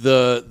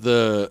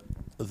 The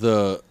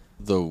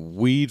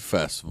weed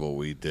festival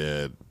we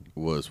did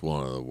was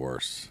one of the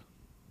worst.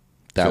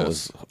 That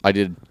was I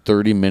did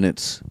 30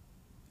 minutes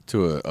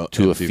to a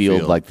empty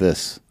field like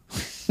this.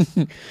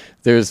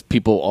 There's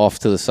people off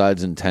to the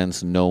sides in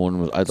tents. No one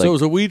was. So it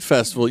was a weed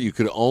festival. You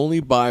could only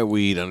buy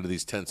weed under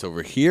these tents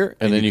over here,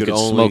 And then you could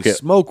only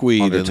smoke it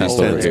weed under in these tents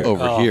over tents here.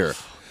 over here.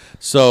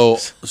 So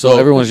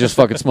everyone's just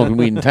fucking smoking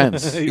weed in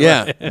tents.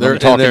 Yeah, They're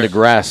talking to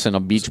grass and a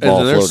beach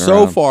ball and they're floating so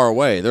around. far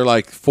away. They're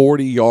like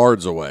 40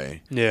 yards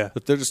away. Yeah.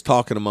 But they're just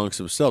talking amongst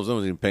themselves. No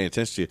one's even paying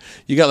attention to you.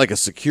 You got like a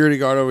security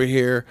guard over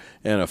here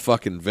and a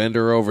fucking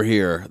vendor over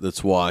here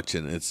that's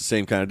watching. It's the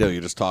same kind of deal.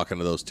 You're just talking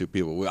to those two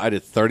people. I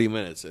did 30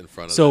 minutes in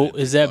front of So that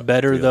is that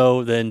better field.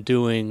 though than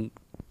doing?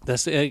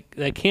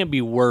 That can't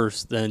be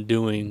worse than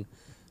doing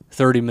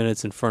 30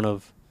 minutes in front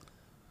of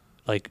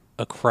like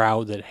a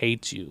crowd that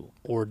hates you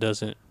or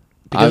doesn't.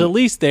 Because at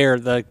least there,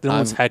 like, no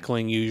one's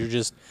heckling you. You're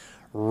just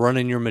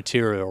running your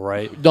material,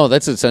 right? No,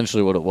 that's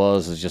essentially what it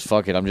was. Is just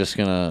fuck it. I'm just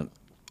gonna.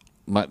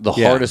 The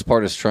hardest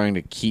part is trying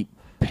to keep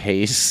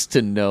pace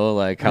to know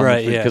like how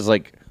Right, much yeah. because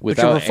like But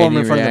without you're performing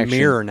any in front of the reaction-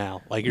 mirror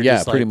now. Like you're Yeah,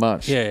 just like, pretty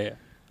much. Yeah.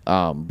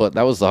 But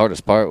that was the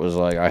hardest part. Was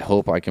like I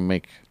hope I can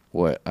make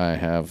what I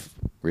have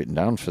written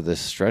down for this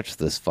stretch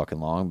this fucking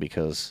long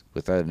because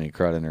without any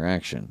crowd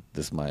interaction,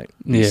 this might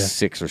be Yeah.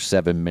 6 or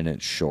 7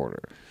 minutes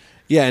shorter.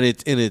 Yeah, and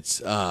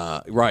it's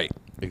right,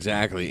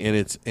 exactly, and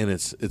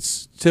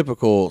it's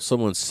typical.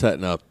 Someone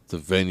setting up the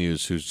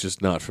venues who's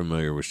just not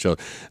familiar with shows.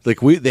 Like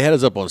they had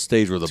us up on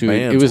stage where the Dude,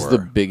 bands it was were. the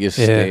biggest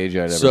stage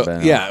I'd ever been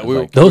on. Yeah,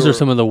 Like, Those are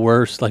some of the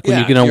worst. Like when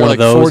you get on you're one like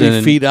of those 40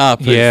 and feet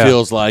up, yeah, it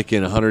feels like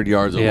in 100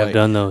 yards away. Yeah, I've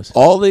done those.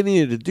 All they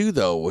needed to do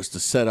though was to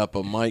set up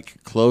a mic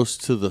close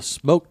to the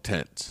smoke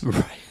tents,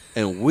 Right.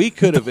 and we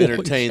could have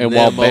entertained And them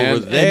while over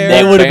bands- there.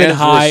 They would have been bands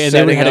were high and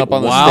they would setting have had up on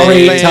a the While stage. the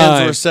great bands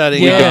time. were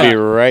setting we up. could be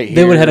right here.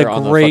 They would have had a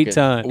on the great fucking-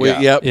 time. We,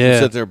 Yep, Yeah.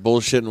 sit there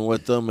bullshitting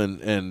with them,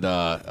 and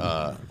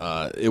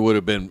it would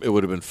have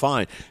been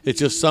fine. It's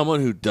just someone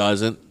who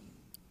doesn't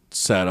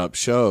set up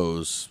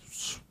shows,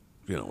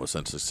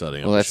 essentially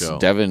setting Well, up a that's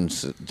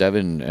show.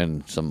 Devin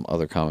and some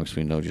other comics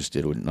we know just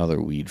did another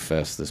weed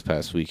fest this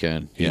past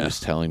weekend. He Yeah. was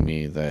telling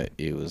me that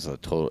it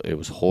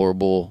was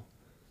horrible.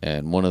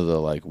 And one of the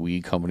like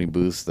weed company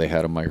booths, they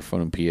had a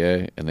microphone and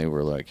PA, and they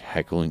were like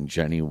heckling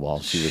Jenny while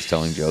she was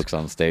telling jokes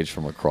on stage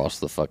from across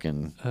the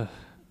fucking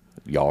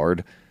yard.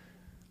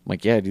 I'm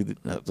like, yeah, dude,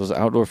 those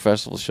outdoor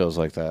festival shows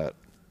like that.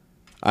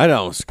 I'd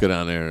almost go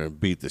down there and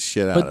beat the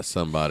shit out But of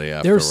somebody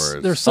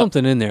afterwards. There's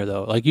something in there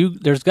though. Like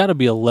there's got to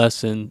be a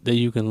lesson that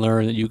you can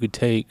learn that you could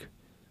take.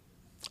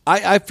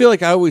 I feel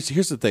like I always.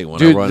 Here's the thing when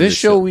I Dude, run this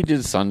show shit, we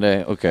did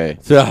Sunday, okay.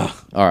 Ugh,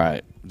 All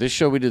right. This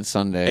show we did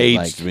Sunday,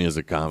 aged like, me as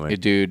a comic.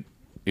 dude,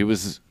 it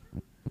was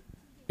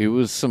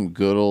some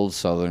good old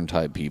Southern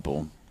type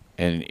people,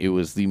 and it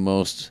was the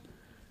most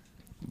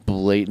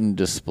blatant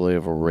display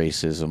of a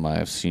racism I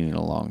have seen in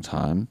a long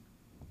time.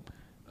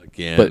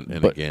 again But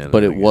and but again.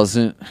 but and it again.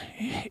 wasn't.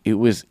 It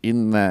was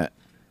in that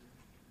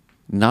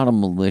not a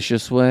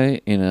malicious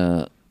way, in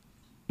a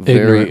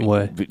very Ignorant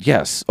way.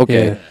 Yes.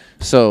 Okay. Yeah.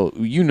 So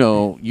you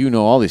know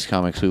all these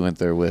comics we went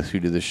there with who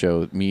did the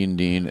show. Me and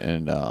Dean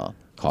and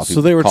Coffee.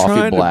 So they were Coffee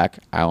trying to- Black,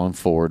 Alan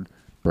Ford,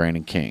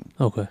 Brandon King.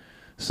 Okay.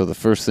 So the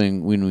first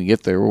thing when we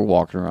get there, we're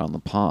walking around the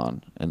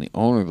pond, and the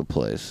owner of the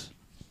place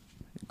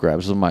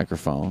grabs the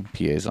microphone,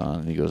 PA's on,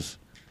 and he goes,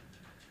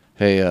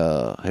 "Hey,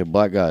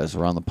 black guys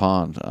around the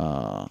pond.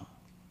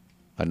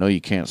 I know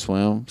you can't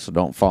swim, so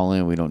don't fall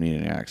in. We don't need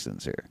any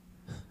accidents here."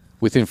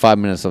 Within 5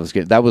 minutes of us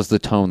getting, that was the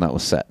tone that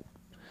was set,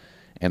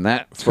 and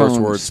that First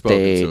tone word spoken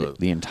to stayed it.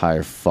 the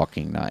entire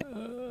fucking night.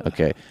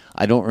 Okay,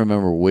 I don't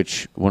remember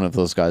which one of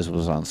those guys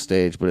was on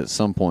stage, but at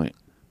some point,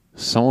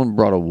 someone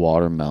brought a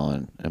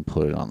watermelon and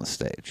put it on the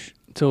stage.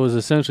 So it was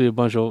essentially a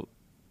bunch of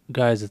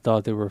guys that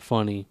thought they were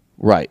funny.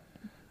 Right.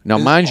 Now,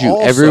 And mind you,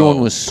 also, everyone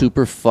was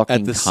super fucking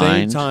at the same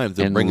kind time,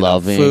 they're and bringing up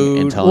loving food.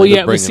 and telling Well, to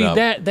yeah, bring but it see up.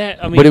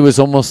 that I mean, but it was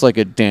almost like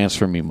a dance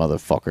for me,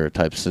 motherfucker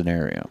type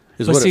scenario.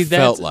 Is but what see it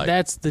felt that's like.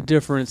 that's the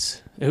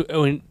difference. I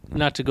mean,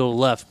 not to go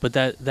left, but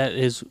that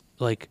is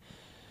like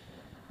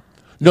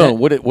No,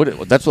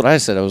 that- that's what I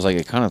said. I was like,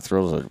 it kind of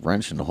throws a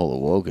wrench in the whole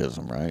of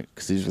wokeism, right?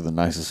 Because these were the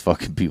nicest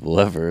fucking people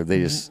ever. They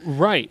just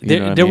right. You know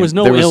There, what I there mean? was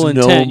no There was ill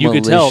no intent. You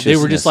could tell they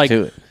were just like,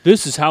 maliciousness to it.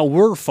 "This is how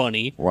we're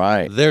funny."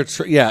 right.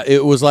 Yeah,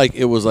 it was like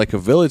a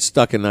village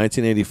stuck in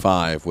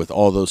 1985 with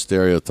all those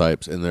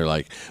stereotypes, and they're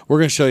like, "We're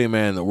gonna show you,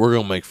 man, that we're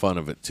gonna make fun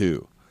of it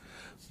too,"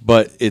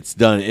 but it's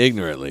done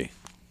ignorantly.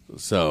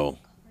 So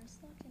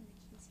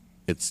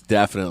it's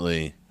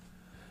definitely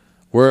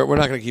we're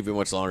not gonna keep it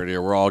much longer,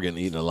 dear. We're all getting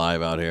eaten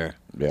alive out here.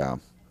 Yeah.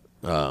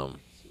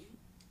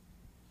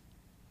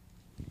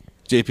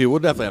 JP, we'll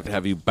definitely have to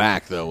have you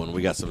back though when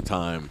we got some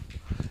time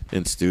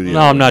in studio.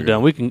 No, I'm not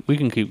done. We can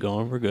keep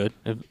going. We're good.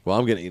 Well,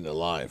 I'm getting eaten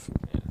alive.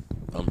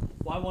 Well,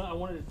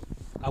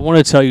 I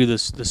want to tell you the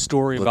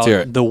story Let's hear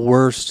about it. the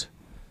worst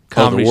Oh,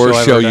 comedy the worst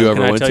show, show I've you ever done.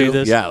 ever Can went I tell to? you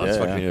this? Yeah, let's Yeah,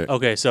 fucking yeah. hear it.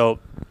 Okay, so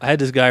I had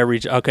this guy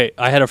reach. Okay,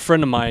 I had a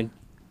friend of mine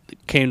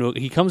that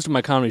he comes to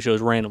my comedy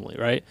shows randomly,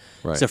 right?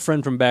 Right. He's a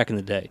friend from back in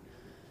the day.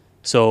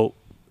 So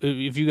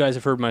if you guys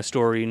have heard my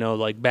story, you know,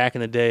 like back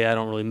in the day, I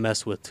don't really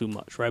mess with too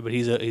much, right? But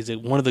he's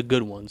one of the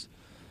good ones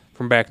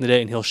from back in the day,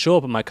 and he'll show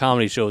up at my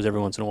comedy shows every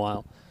once in a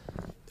while.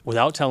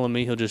 Without telling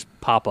me, he'll just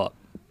pop up.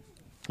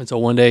 And so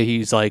one day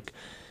he's like,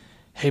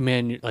 "Hey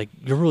man,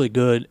 you're really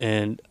good,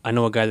 and I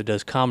know a guy that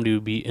does comedy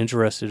would be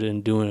interested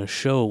in doing a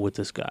show with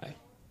this guy."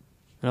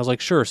 And I was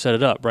like, "Sure, set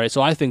it up, right?"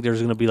 So I think there's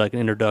going to be like an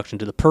introduction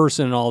to the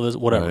person and all this,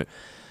 whatever. Right.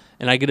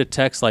 And I get a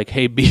text like,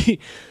 "Hey,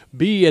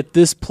 be at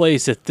this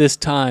place at this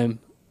time.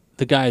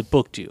 The guy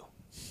booked you."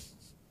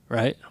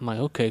 Right? I'm like,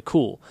 "Okay,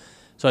 cool."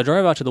 So I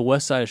drive out to the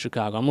west side of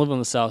Chicago. I'm living on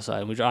the south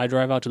side. I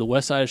drive out to the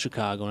west side of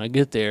Chicago, and I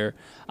get there.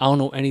 I don't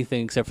know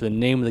anything except for the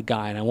name of the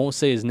guy, and I won't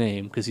say his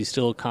name because he's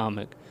still a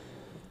comic.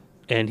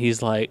 And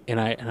he's like, and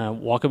I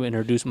walk up and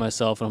introduce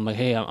myself, and I'm like,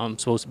 "Hey, I'm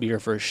supposed to be here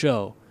for a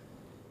show."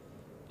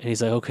 And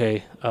he's like,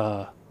 "Okay,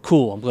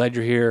 cool. I'm glad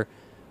you're here.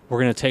 We're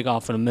gonna take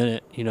off in a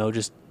minute. You know,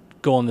 just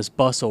go on this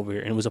bus over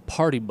here." And it was a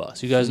party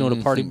bus. You guys know what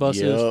a party bus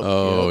is?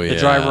 Oh yeah. They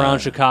drive around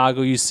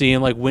Chicago. You see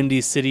them like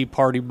Windy City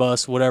party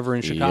bus, whatever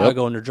in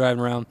Chicago, and they're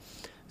driving around.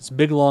 It's a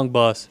big long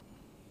bus.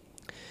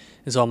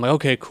 And so I'm like,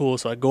 okay, cool.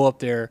 So I go up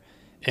there,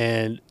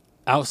 and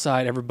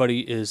outside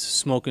everybody is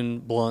smoking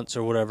blunts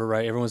or whatever,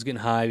 right? Everyone's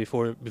getting high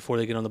before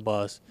they get on the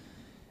bus.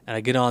 And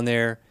I get on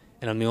there,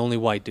 and I'm the only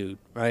white dude,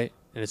 right?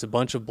 And it's a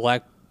bunch of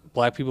black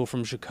people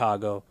from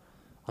Chicago,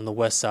 on the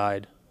west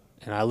side,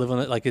 and I live on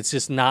it. Like, it's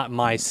just not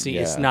my scene.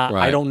 It's Yeah, not. I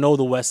right. don't know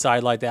the west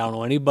side like that. I don't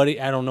know anybody.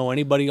 I don't know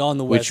anybody on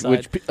the west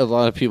side. A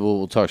lot of people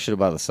will talk shit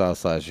about the south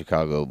side of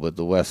Chicago, but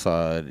the west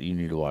side you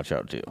need to watch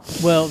out too.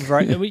 Well,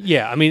 right. I mean,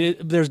 yeah. I mean,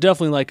 there's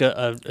definitely like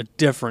a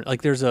different.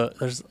 Like, there's.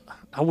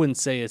 I wouldn't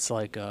say it's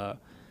like I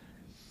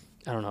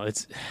don't know.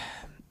 It's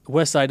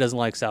west side doesn't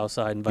like south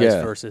side and vice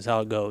Yeah. versa is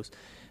how it goes.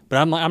 But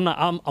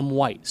I'm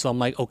white, so I'm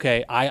like,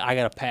 okay, I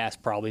got to pass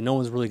probably. No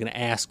one's really gonna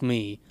ask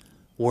me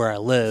where I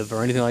live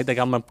or anything like that.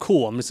 I'm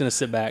cool. I'm just gonna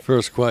sit back.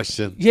 First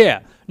question.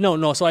 Yeah.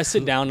 No. So I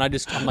sit down and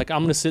I'm like,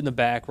 I'm going to sit in the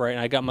back, right? And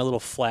I got my little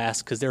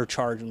flask because they're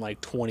charging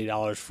like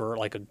 $20 for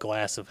like a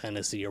glass of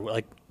Hennessy or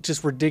like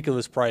just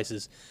ridiculous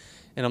prices.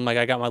 And I'm like,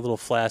 I got my little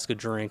flask of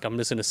drink. I'm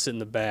just going to sit in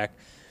the back.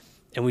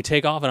 And we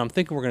take off and I'm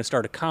thinking we're going to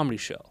start a comedy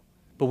show.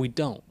 But we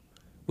don't.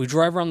 We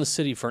drive around the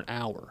city for an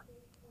hour,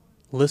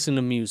 listen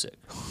to music,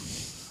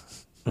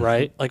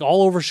 right? Like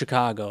all over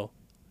Chicago,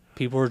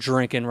 people are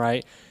drinking,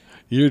 right?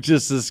 You're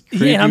just this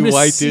creepy Yeah, and I'm just,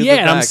 white dude. yeah,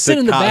 and I'm sitting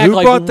in the back Who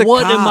like, brought the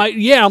what cop? am I?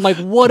 Yeah, I'm like,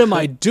 what am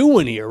I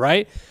doing here,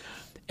 right?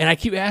 And I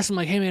keep asking,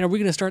 like, hey man, are we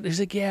gonna start? He's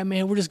like, yeah,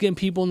 man, we're just getting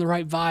people in the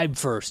right vibe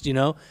first, you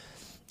know.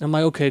 And I'm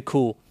like, okay,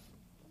 cool.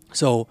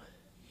 So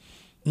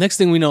next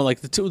thing we know,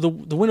 like the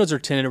windows are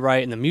tinted,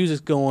 right, and the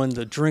music's going,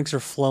 the drinks are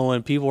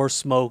flowing, people are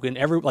smoking,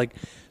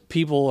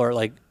 people are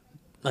like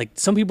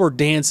some people are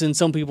dancing,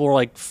 some people are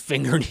like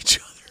fingering each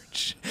other.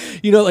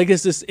 You know, like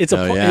it's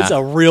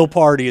a real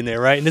party in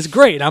there, right? And it's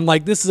great. And I'm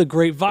like, this is a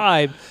great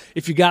vibe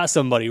if you got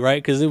somebody, right?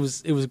 Because it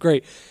was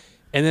great.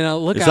 And then I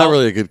look It's out. not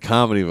really a good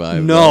comedy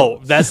vibe. No,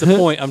 that's the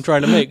point I'm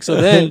trying to make. So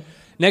then,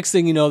 next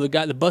thing you know,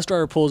 the bus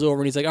driver pulls over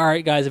and he's like, all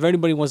right, guys, if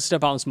anybody wants to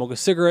step out and smoke a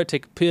cigarette,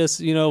 take a piss,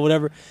 you know,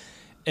 whatever.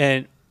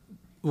 And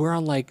we're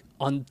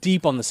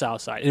deep on the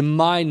south side, in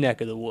my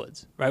neck of the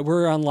woods, right?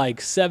 We're on like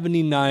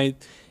 79th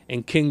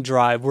and King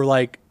Drive. We're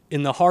like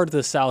in the heart of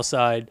the south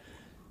side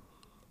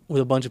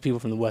with a bunch of people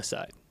from the west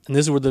side. And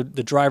this is where the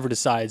driver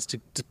decides to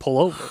pull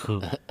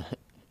over.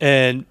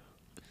 And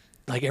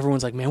like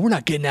everyone's like, man, we're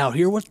not getting out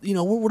here. What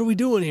are we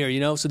doing here?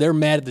 You know? So they're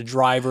mad at the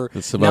driver.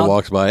 And somebody Now-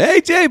 walks by,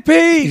 hey,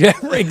 JP!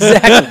 Yeah,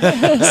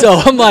 exactly. So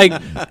I'm like,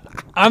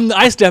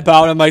 I step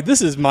out. I'm like,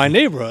 this is my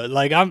neighborhood.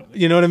 Like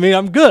you know what I mean?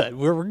 I'm good.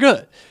 We're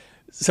good.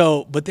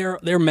 So, but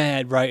they're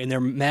mad, right? And they're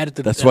mad at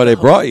the. That's why they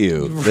brought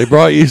you. They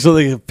brought you so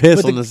they could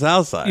piss on the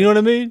south side. You know what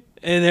I mean?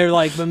 And they're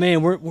like, but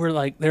man,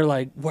 they're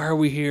like, why are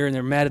we here? And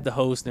they're mad at the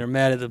host and they're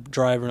mad at the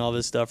driver and all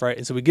this stuff, right?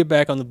 And so we get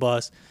back on the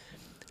bus,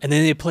 and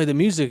then they play the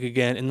music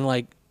again, and then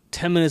like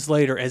 10 minutes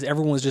later, as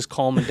everyone's just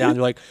calming down,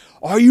 they're like,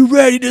 are you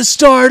ready to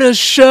start a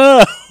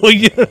show?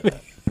 You know what I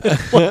mean?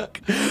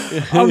 Like,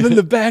 I'm in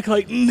the back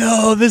like,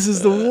 no, this is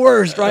the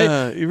worst,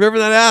 right? You remember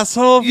that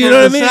asshole from You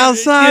know what the I mean? south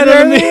side? You know what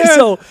I over mean? here?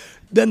 So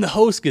then the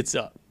host gets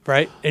up,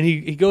 right? And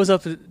he goes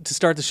up to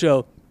start the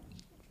show,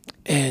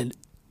 and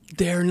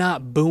they're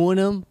not booing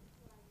him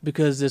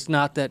because it's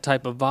not that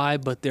type of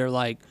vibe, but they're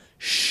like,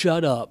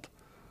 shut up.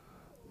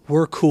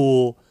 We're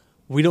cool.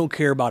 We don't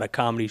care about a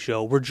comedy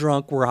show. We're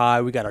drunk. We're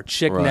high. We got our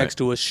chick Right. next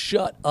to us.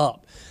 Shut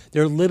up.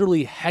 They're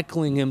literally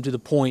heckling him to the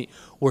point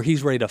where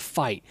he's ready to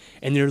fight.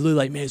 And they're literally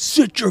like, man,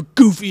 sit your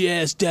goofy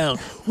ass down.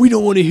 We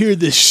don't want to hear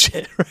this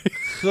shit,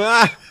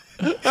 right?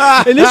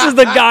 And this is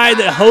the guy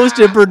that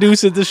hosted and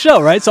produced the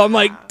show, right? So I'm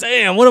like,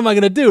 damn, what am I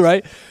going to do,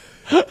 right?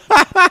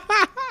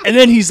 And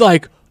then he's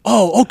like,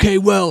 oh, okay,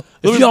 well,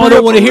 if y'all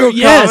don't want to hear,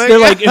 yes, they're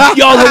like, if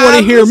y'all don't want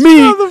to hear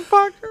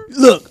me,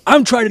 look,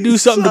 I'm trying to do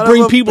something to son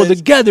bring of a people bitch.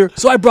 together,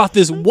 so I brought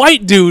this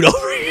white dude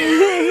over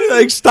here.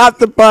 Like, stop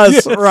the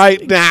bus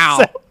right now.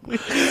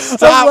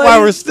 Stop like-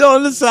 while we're still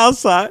on the south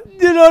side.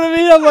 You know what I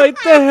mean? I'm like,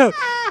 damn.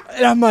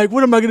 And I'm like,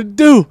 what am I going to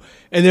do?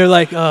 And they're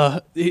like,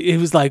 it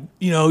was like,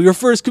 you know, your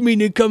first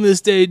comedian come to the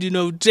stage, you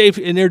know,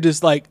 JP, and they're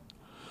just like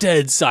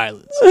dead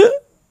silence.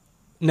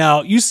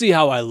 Now, you see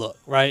how I look,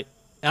 right?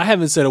 I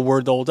haven't said a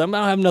word the whole time. I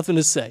don't have nothing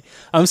to say.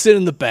 I'm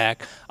sitting in the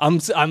back. I'm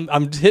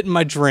hitting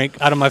my drink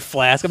out of my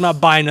flask. I'm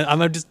not buying it. I'm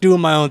just doing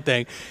my own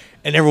thing.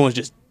 And everyone's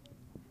just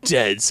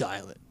dead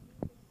silent.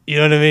 You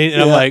know what I mean?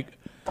 And I'm like,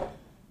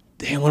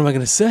 damn, what am I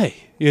going to say?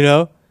 You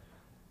know?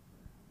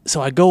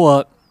 So I go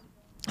up.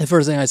 The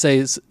first thing I say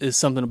is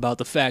something about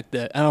the fact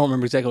that, I don't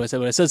remember exactly what I said,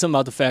 but I said something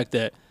about the fact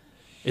that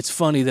it's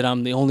funny that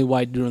I'm the only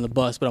white dude on the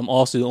bus, but I'm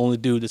also the only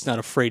dude that's not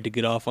afraid to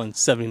get off on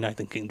 79th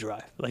and King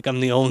Drive. Like I'm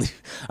the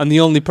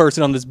only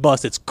person on this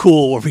bus that's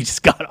cool where we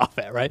just got off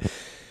at, right?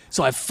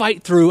 So I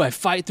fight through, and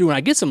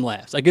I get some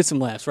laughs.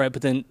 Right?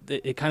 But then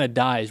it kind of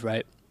dies,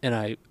 right? And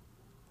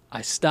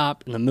I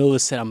stop in the middle of the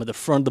set. I'm at the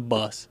front of the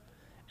bus,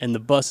 and the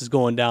bus is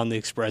going down the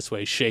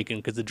expressway shaking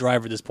because the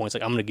driver at this point is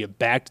like, I'm going to get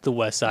back to the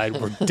west side.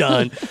 We're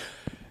done.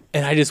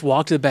 And I just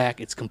walk to the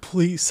back. It's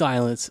complete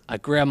silence. I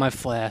grab my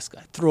flask.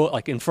 I throw it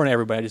like in front of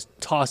everybody. I just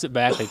toss it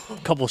back, like a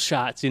couple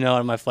shots, you know,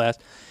 out of my flask.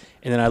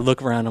 And then I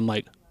look around. I'm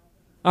like,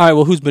 all right,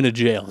 well, who's been to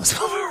jail?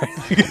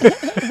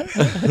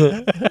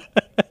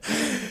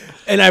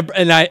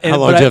 How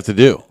long do you have to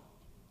do?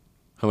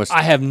 How much?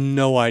 I have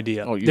no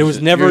idea. Oh, There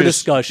was never a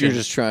discussion. You're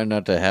just trying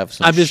not to have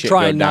some. I'm just shit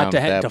trying go not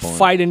down to at that point.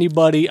 fight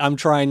anybody. I'm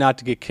trying not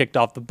to get kicked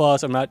off the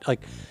bus. I'm not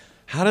like,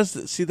 How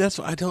does see? That's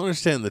what I don't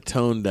understand the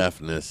tone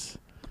deafness.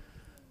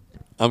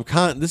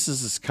 This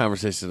is this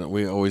conversation that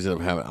we always end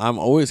up having. I'm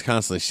always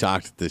constantly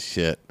shocked at this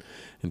shit.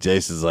 And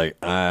Jason's like,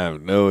 I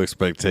have no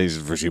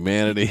expectations for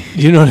humanity.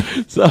 You know,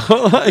 So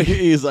like,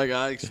 he's like,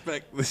 I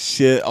expect this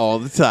shit all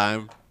the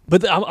time.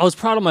 but I was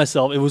proud of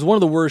myself. It was one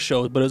of the worst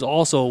shows, but it was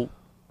also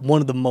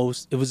one of the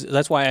most. It was.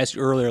 That's why I asked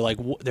you earlier. Like,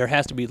 there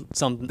has to be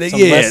some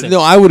lesson.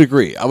 No, I would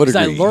agree. I would 'Cause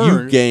I agree.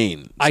 learned- You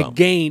gain. I something.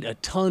 gained a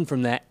ton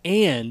from that,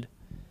 and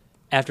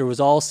after it was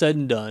all said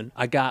and done,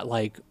 I got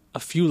like a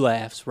few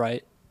laughs.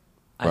 Right.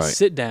 I Right.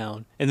 sit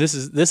down, and this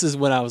is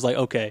when I was like,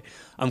 okay,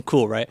 I'm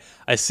cool, right?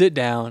 I sit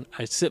down,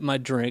 I sip my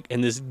drink,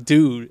 and this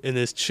dude and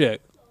this chick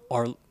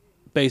are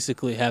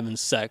basically having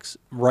sex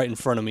right in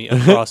front of me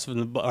across from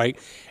the bar, right?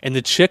 And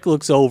the chick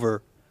looks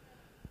over,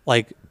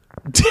 like,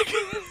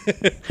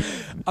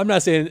 I'm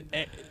not saying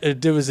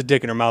there was a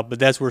dick in her mouth, but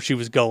that's where she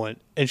was going.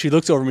 And she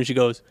looks over at me and she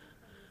goes,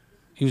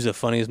 he was the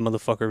funniest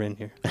motherfucker in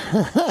here.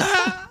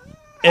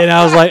 And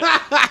I was like,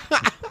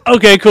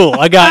 okay, cool.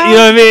 I got, you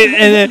know what I mean?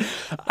 And then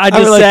I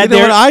just sat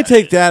there. I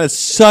take that as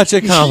such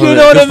a compliment. You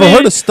know what I For her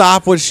mean? to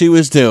stop what she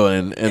was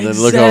doing and then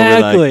look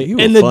over like, you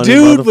and a the funny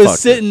dude motherfucker. was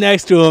sitting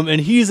next to him,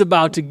 and he's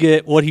about to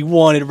get what he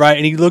wanted, right?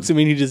 And he looks at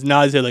me and he just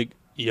nods his head like,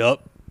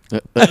 yup.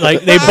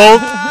 Like, they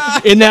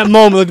both, in that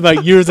moment, looked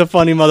like, you're a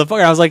funny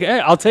motherfucker. I was like, hey,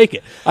 I'll take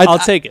it. I'll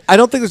take it. I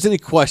don't think there's any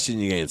question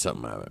you gain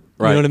something out of it.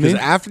 Right? know what I mean?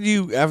 'Cause after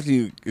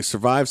you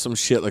survive some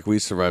shit like we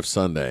survived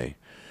Sunday,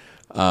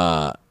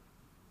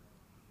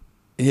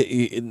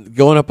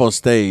 going up on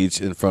stage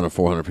in front of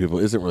 400 people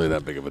isn't really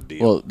that big of a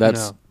deal. Well,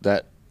 that's No.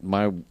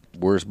 my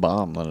worst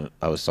bomb that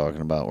I was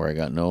talking about, where I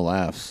got no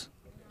laughs.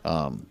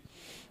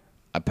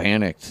 I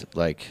panicked.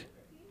 Like,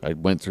 I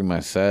went through my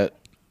set,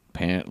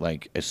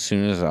 like as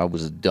soon as I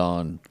was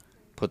done,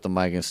 put the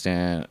mic in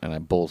stand, and I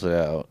bolted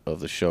out of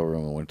the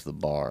showroom and went to the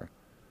bar.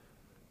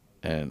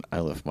 And I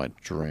left my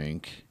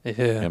drink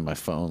and my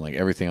phone, like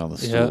everything on the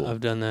stool. Yeah, I've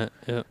done that.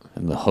 Yeah.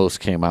 And the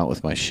host came out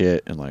with my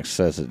shit and like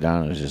sets it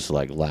down and is just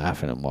like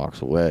laughing and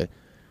walks away.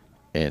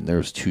 And there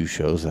was 2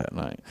 shows that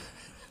night.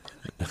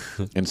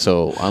 And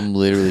so I'm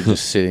literally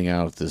just sitting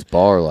out at this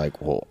bar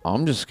like, well,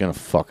 I'm just going to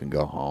fucking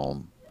go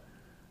home.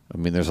 I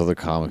mean, there's other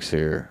comics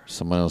here.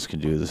 Someone else can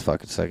do this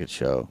fucking second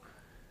show.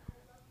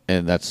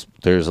 And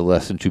there's a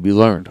lesson to be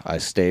learned. I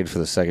stayed for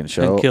the second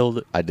show. And killed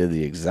it. I did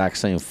the exact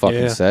same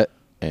fucking Yeah. set.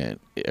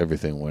 And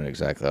everything went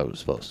exactly how it was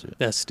supposed to.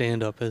 That's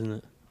stand up, isn't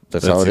it?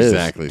 That's how it is,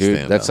 exactly dude.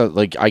 stand That's up. how,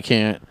 like, I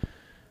can't,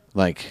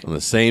 like, on the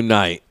same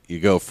night,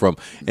 you go from,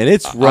 and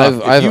it's rough.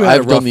 I've If you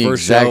had a done rough the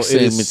first exact show,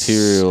 same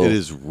material It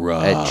is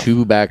rough. at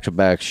 2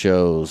 back-to-back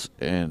shows,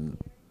 and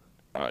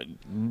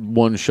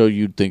one show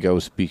you'd think I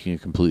was speaking a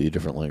completely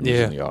different language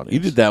Yeah. in the audience. You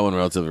did that one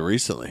relatively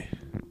recently.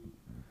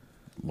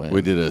 When?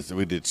 We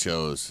did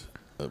shows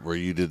where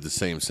you did the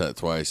same set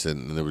twice,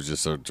 and there was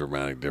just so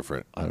dramatic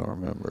different. I don't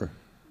remember,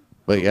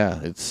 but yeah,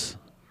 it's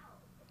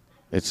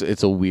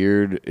a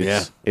weird.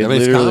 Yeah. It I mean,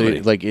 it's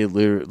literally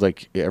comedy.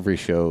 like every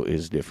show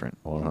is different.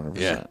 100%.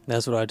 Yeah.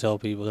 That's what I tell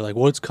people. They're like,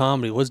 what's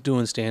comedy? What's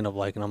doing stand up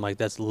like? And I'm like,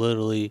 that's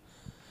literally,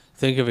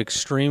 think of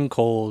extreme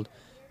cold,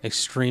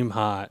 extreme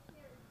hot,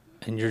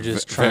 and you're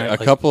just trying. A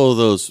couple of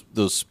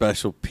those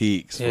special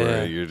peaks Yeah.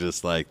 where you're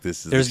just like,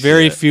 this is. There's the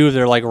very shit. few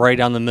that are like right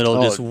down the middle,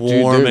 Oh, just dude,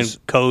 warm there's-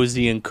 and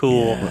cozy and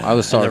cool. I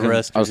was and talking. the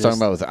rest I was are talking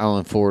just- about with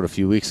Alan Ford a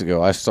few weeks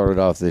ago. I started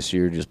off this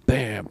year just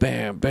bam,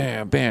 bam,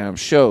 bam, bam,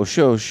 show,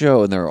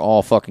 and they're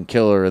all fucking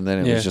killer. And then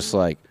it Yeah. was just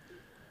like,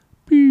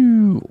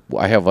 pew.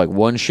 I have like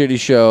one shitty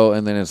show,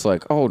 and then it's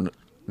like, oh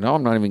no,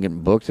 I'm not even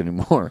getting booked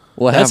anymore.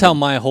 What That's how happened?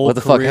 my whole What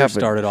the fuck career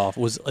happened? started off.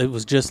 It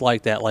was just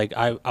like that. Like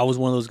I was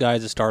one of those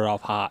guys that started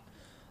off hot,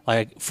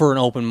 like for an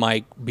open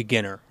mic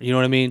beginner. You know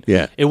what I mean?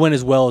 Yeah. It went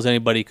as well as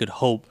anybody could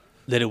hope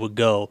that it would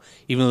go.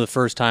 Even though the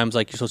first times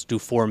like you're supposed to do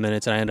 4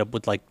 minutes, and I end up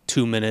with like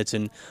 2 minutes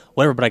and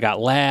whatever. But I got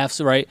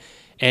laughs, right?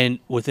 And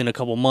within a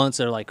couple months,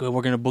 they're like, oh,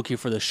 we're going to book you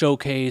for the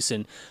showcase.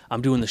 And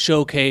I'm doing the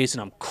showcase,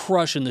 and I'm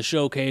crushing the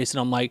showcase. And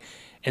I'm like,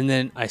 and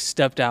then I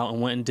stepped out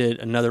and went and did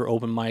another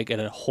open mic at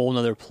a whole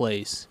nother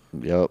place.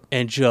 Yep.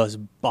 And just,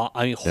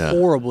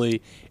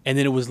 horribly. And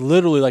then it was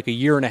literally like a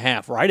year and a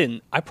half where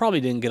I probably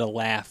didn't get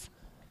a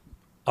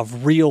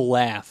real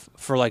laugh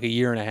for like a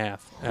year and a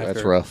half. That's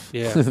after. rough.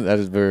 Yeah. That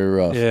is very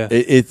rough. Yeah.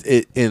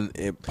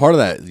 And part of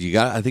that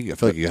I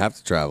feel like you have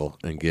to travel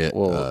and get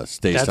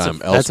stage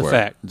time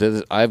elsewhere. That's a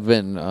fact. I've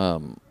been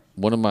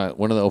one of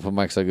the open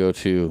mics I go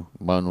to,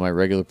 one of my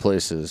regular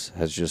places,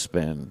 has just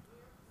been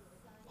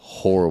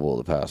horrible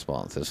the past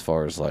month as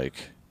far as like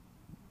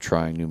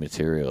trying new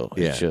material.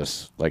 Yeah. It's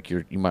just like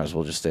you might as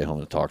well just stay home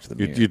and talk to the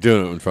mirror. You're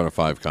doing it in front of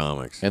 5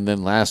 comics. And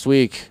then last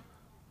week,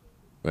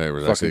 It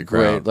was actually fucking a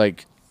crowd. great,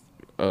 like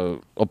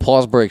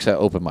applause breaks at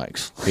open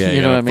mics. Yeah,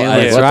 you know what I mean? That's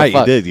Like, what the right. You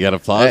fuck? did. You got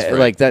applause break.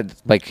 like that.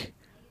 Like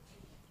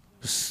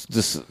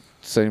this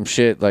same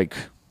shit. Like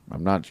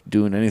I'm not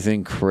doing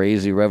anything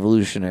crazy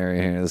revolutionary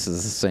here. This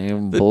is the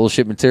same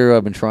bullshit material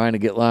I've been trying to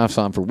get laughs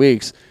on for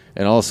weeks,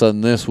 and all of a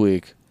sudden this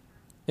week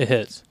It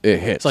hits. it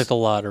hits. It's like the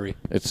lottery.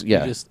 It's you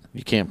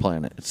you can't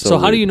plan it. It's So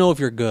how do weird. you know if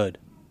you're good?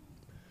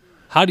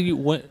 How do you?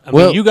 I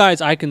Well- mean, you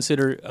guys, I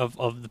consider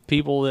of the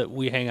people that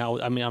we hang out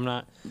with. I mean, I'm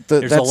not.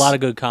 There's a that's- lot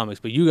of good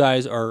comics, but you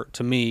guys are,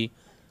 to me,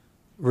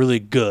 really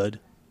good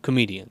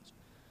comedians.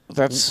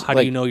 That's How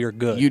do you know you're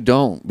good? You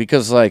don't,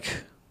 because like,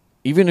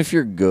 even if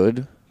you're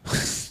good,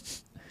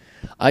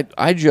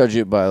 I judge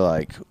it by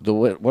like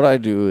what I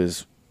do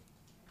is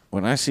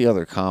when I see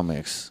other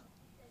comics,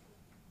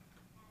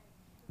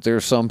 there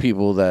are some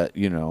people that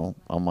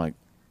I'm like,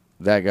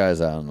 that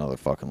guy's on another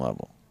fucking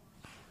level.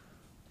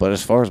 But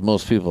as far as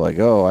most people I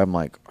go, I'm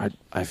like,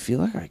 I feel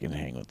like I can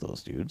hang with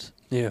those dudes.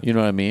 Yeah. You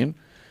know what I mean?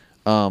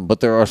 But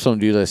there are some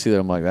dudes I see that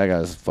I'm like, that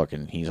guy's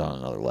fucking, he's on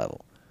another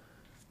level.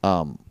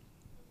 So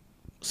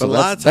But a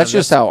lot of that's times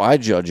just how I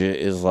judge it.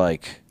 Is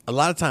like, A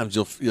lot of times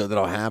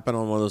that'll happen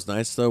on one of those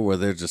nights though, where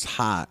they're just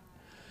hot,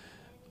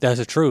 That's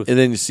the truth. and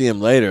then you see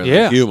them later, and Yeah.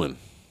 they're human.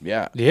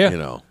 yeah, Yeah. You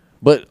know.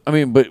 But I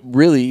mean, but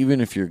really,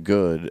 even if you're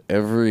good,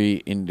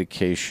 every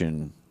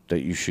indication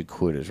that you should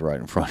quit is right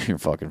in front of your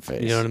fucking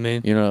face. You know what I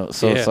mean?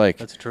 So Yeah, it's like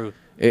that's the truth.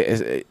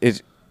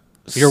 it's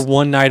You're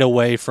one night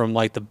away from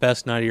like the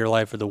best night of your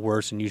life or the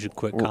worst, and you should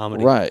quit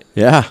comedy. right.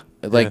 Yeah.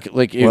 Like if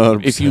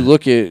 100%. you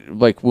look at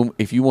like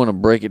if you want to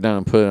break it down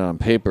and put it on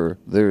paper,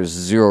 there is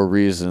zero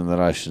reason that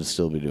I should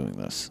still be doing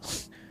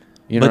this.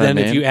 You know But then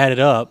what I if mean? you add it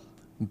up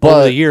over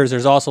But- the years,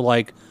 there's also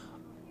like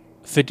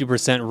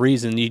 50%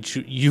 reason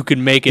you could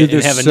make it Dude, and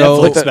there's have a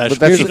so- Netflix But special.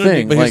 that's You the know what I thing.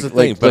 mean? But here's Like- the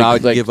thing. like- But I like-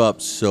 would like- give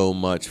up so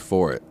much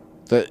for it.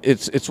 that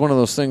it's one of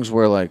those things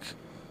where like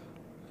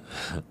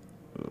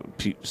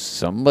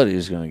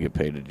somebody's gonna get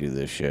paid to do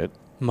this shit.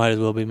 Might as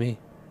well be me.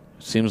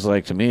 Seems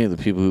like to me the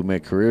people who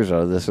make careers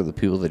out of this are the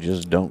people that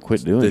just don't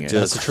quit doing That it.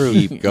 just the truth.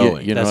 keep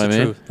going. You know That's what the I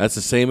mean? truth. That's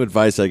the same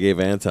advice I gave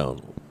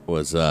Anton.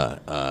 Was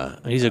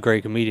He's a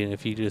great comedian.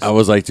 If he just I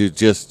was like, dude,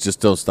 just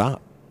don't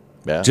stop.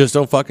 Yeah. Just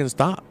don't fucking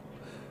stop.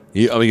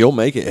 You'll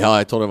make it. Hell,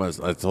 I told him. I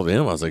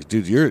was like,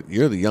 dude, you're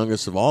the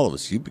youngest of all of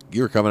us. You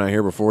were coming out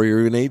here before you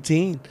were even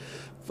 18.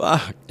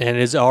 Fuck. and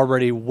it's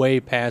already way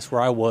past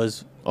where I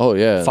was Oh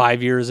yeah.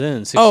 5 years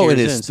in, 6 Oh, years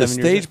and in, the 7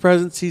 years stage in.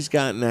 presence he's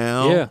got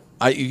now.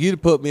 Yeah.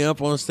 You'd put me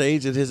up on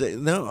stage at his age.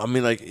 No, I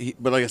mean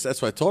but like I said,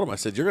 that's what I told him. I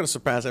said, you're gonna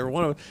surpass every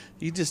one of them.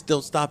 You just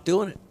don't stop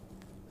doing it.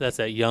 That's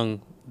that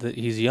young.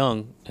 He's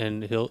young,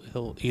 and he'll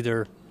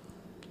either.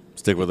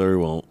 Stick with it or he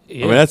won't. I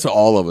Yeah. mean, that's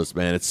all of us,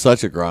 man. It's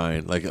such a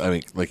grind. Like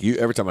you.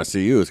 Every time I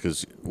see you, it's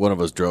because one of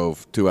us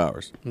drove 2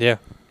 hours. Yeah.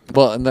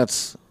 Well, and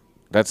that's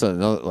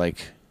another like.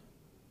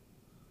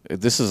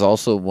 This is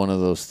also one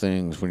of those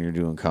things when you're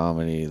doing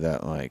comedy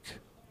that like,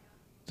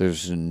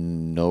 there's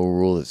no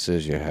rule that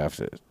says you have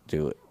to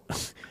do it,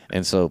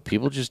 and so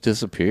people just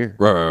disappear.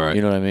 Right.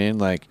 You know what I mean?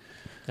 Like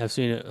I've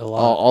seen it a lot.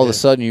 all of yeah. a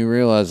sudden you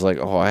realize like,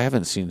 oh, I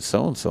haven't seen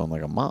so and so in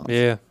like a month.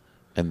 Yeah.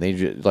 And they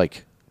just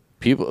like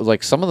people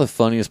like some of the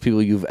funniest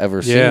people you've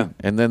ever seen, Yeah.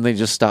 and then they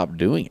just stop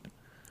doing it.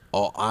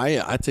 Oh,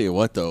 I tell you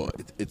what though,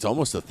 it's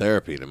almost a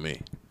therapy to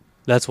me.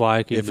 That's why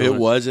I keep If doing it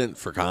wasn't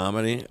for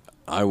comedy,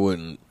 I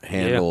wouldn't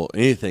handle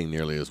anything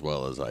nearly as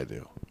well as I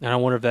do. And I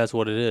wonder if that's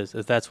what it is.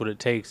 If that's what it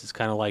takes, it's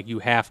kind of like you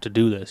have to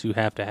do this. You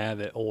have to have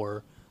it,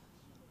 or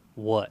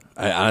what?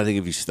 I think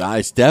if you stop,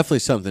 it's definitely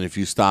something. If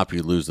you stop,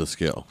 you lose the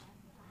skill.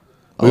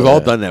 We've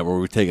all done that where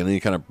we take any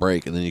kind of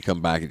break and then you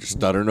come back and you're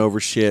stuttering over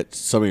shit.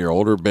 Some of your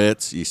older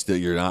bits,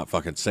 you're not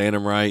fucking saying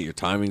them right. Your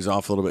timing's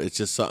off a little bit. It's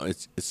just something.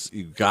 It's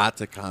you got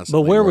to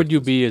constantly. But where work would you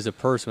this. be as a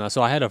person?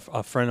 So I had a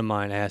friend of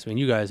mine ask me, and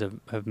you guys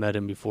have met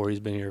him before.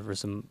 He's been here for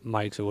some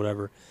mics or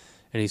whatever.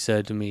 And he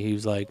said to me, he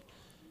was like,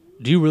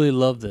 do you really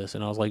love this?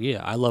 And I was like,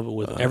 yeah, I love it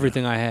with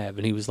everything I have.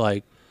 And he was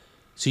like,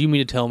 so you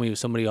mean to tell me if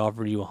somebody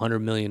offered you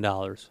 $100 million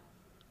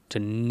to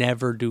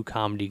never do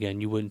comedy again,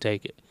 you wouldn't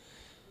take it?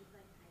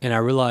 And I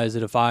realized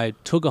that if I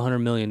took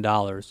 $100 million,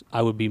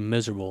 I would be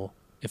miserable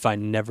if I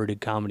never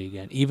did comedy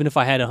again. Even if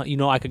I had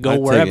I could go I'd take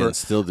it wherever. and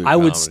still do I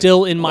would comedy.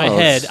 still, in my Oh,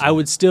 head, I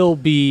would still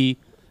be.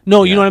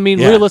 No, you know what I mean?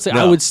 Yeah. Realistically,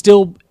 I No. would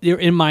still,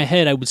 in my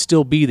head, I would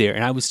still be there.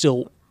 And I would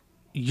still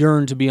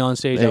yearn to be on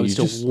stage. Man, I would you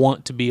still just-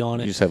 want to be on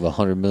You it. just have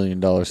 $100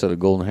 million set of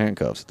golden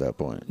handcuffs at that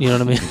point. You know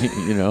what I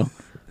mean? You know.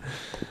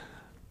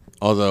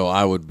 Although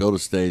I would build a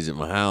stage at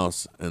my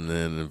house and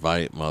then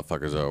invite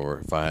motherfuckers over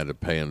if I had to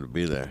pay them to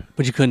be there.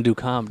 But you couldn't do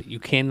comedy. You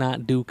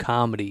cannot do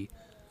comedy.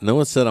 No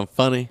one said I'm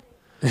funny.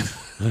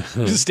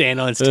 Just stand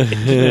on stage.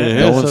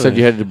 No one said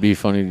you had to be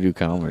funny to do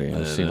comedy.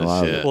 I've seen a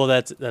lot of shit. it. Well,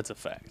 that's a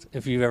fact.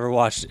 If you've ever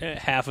watched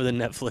half of the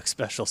Netflix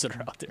specials that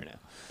are out there now.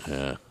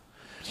 Yeah.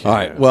 All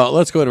right. Well,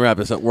 let's go ahead and wrap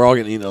this up. We're all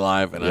getting eaten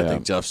alive, and I Yeah.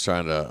 think Jeff's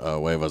trying to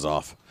wave us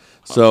off.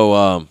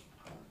 So,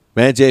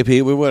 man,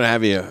 JP, we want to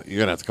have you. You're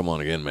gonna have to come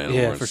on again, man.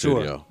 Yeah, over in for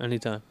studio. sure.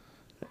 Anytime.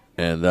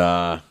 And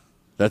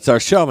that's our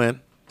show, man.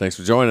 Thanks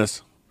for joining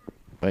us.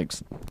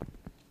 Thanks.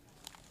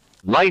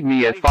 Light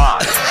me at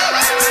 5.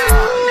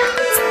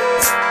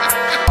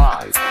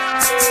 5.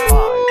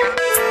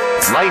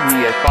 Light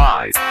me at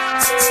 5.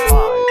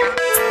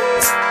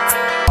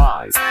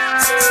 5.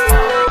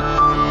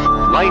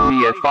 Light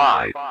me at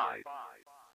 5.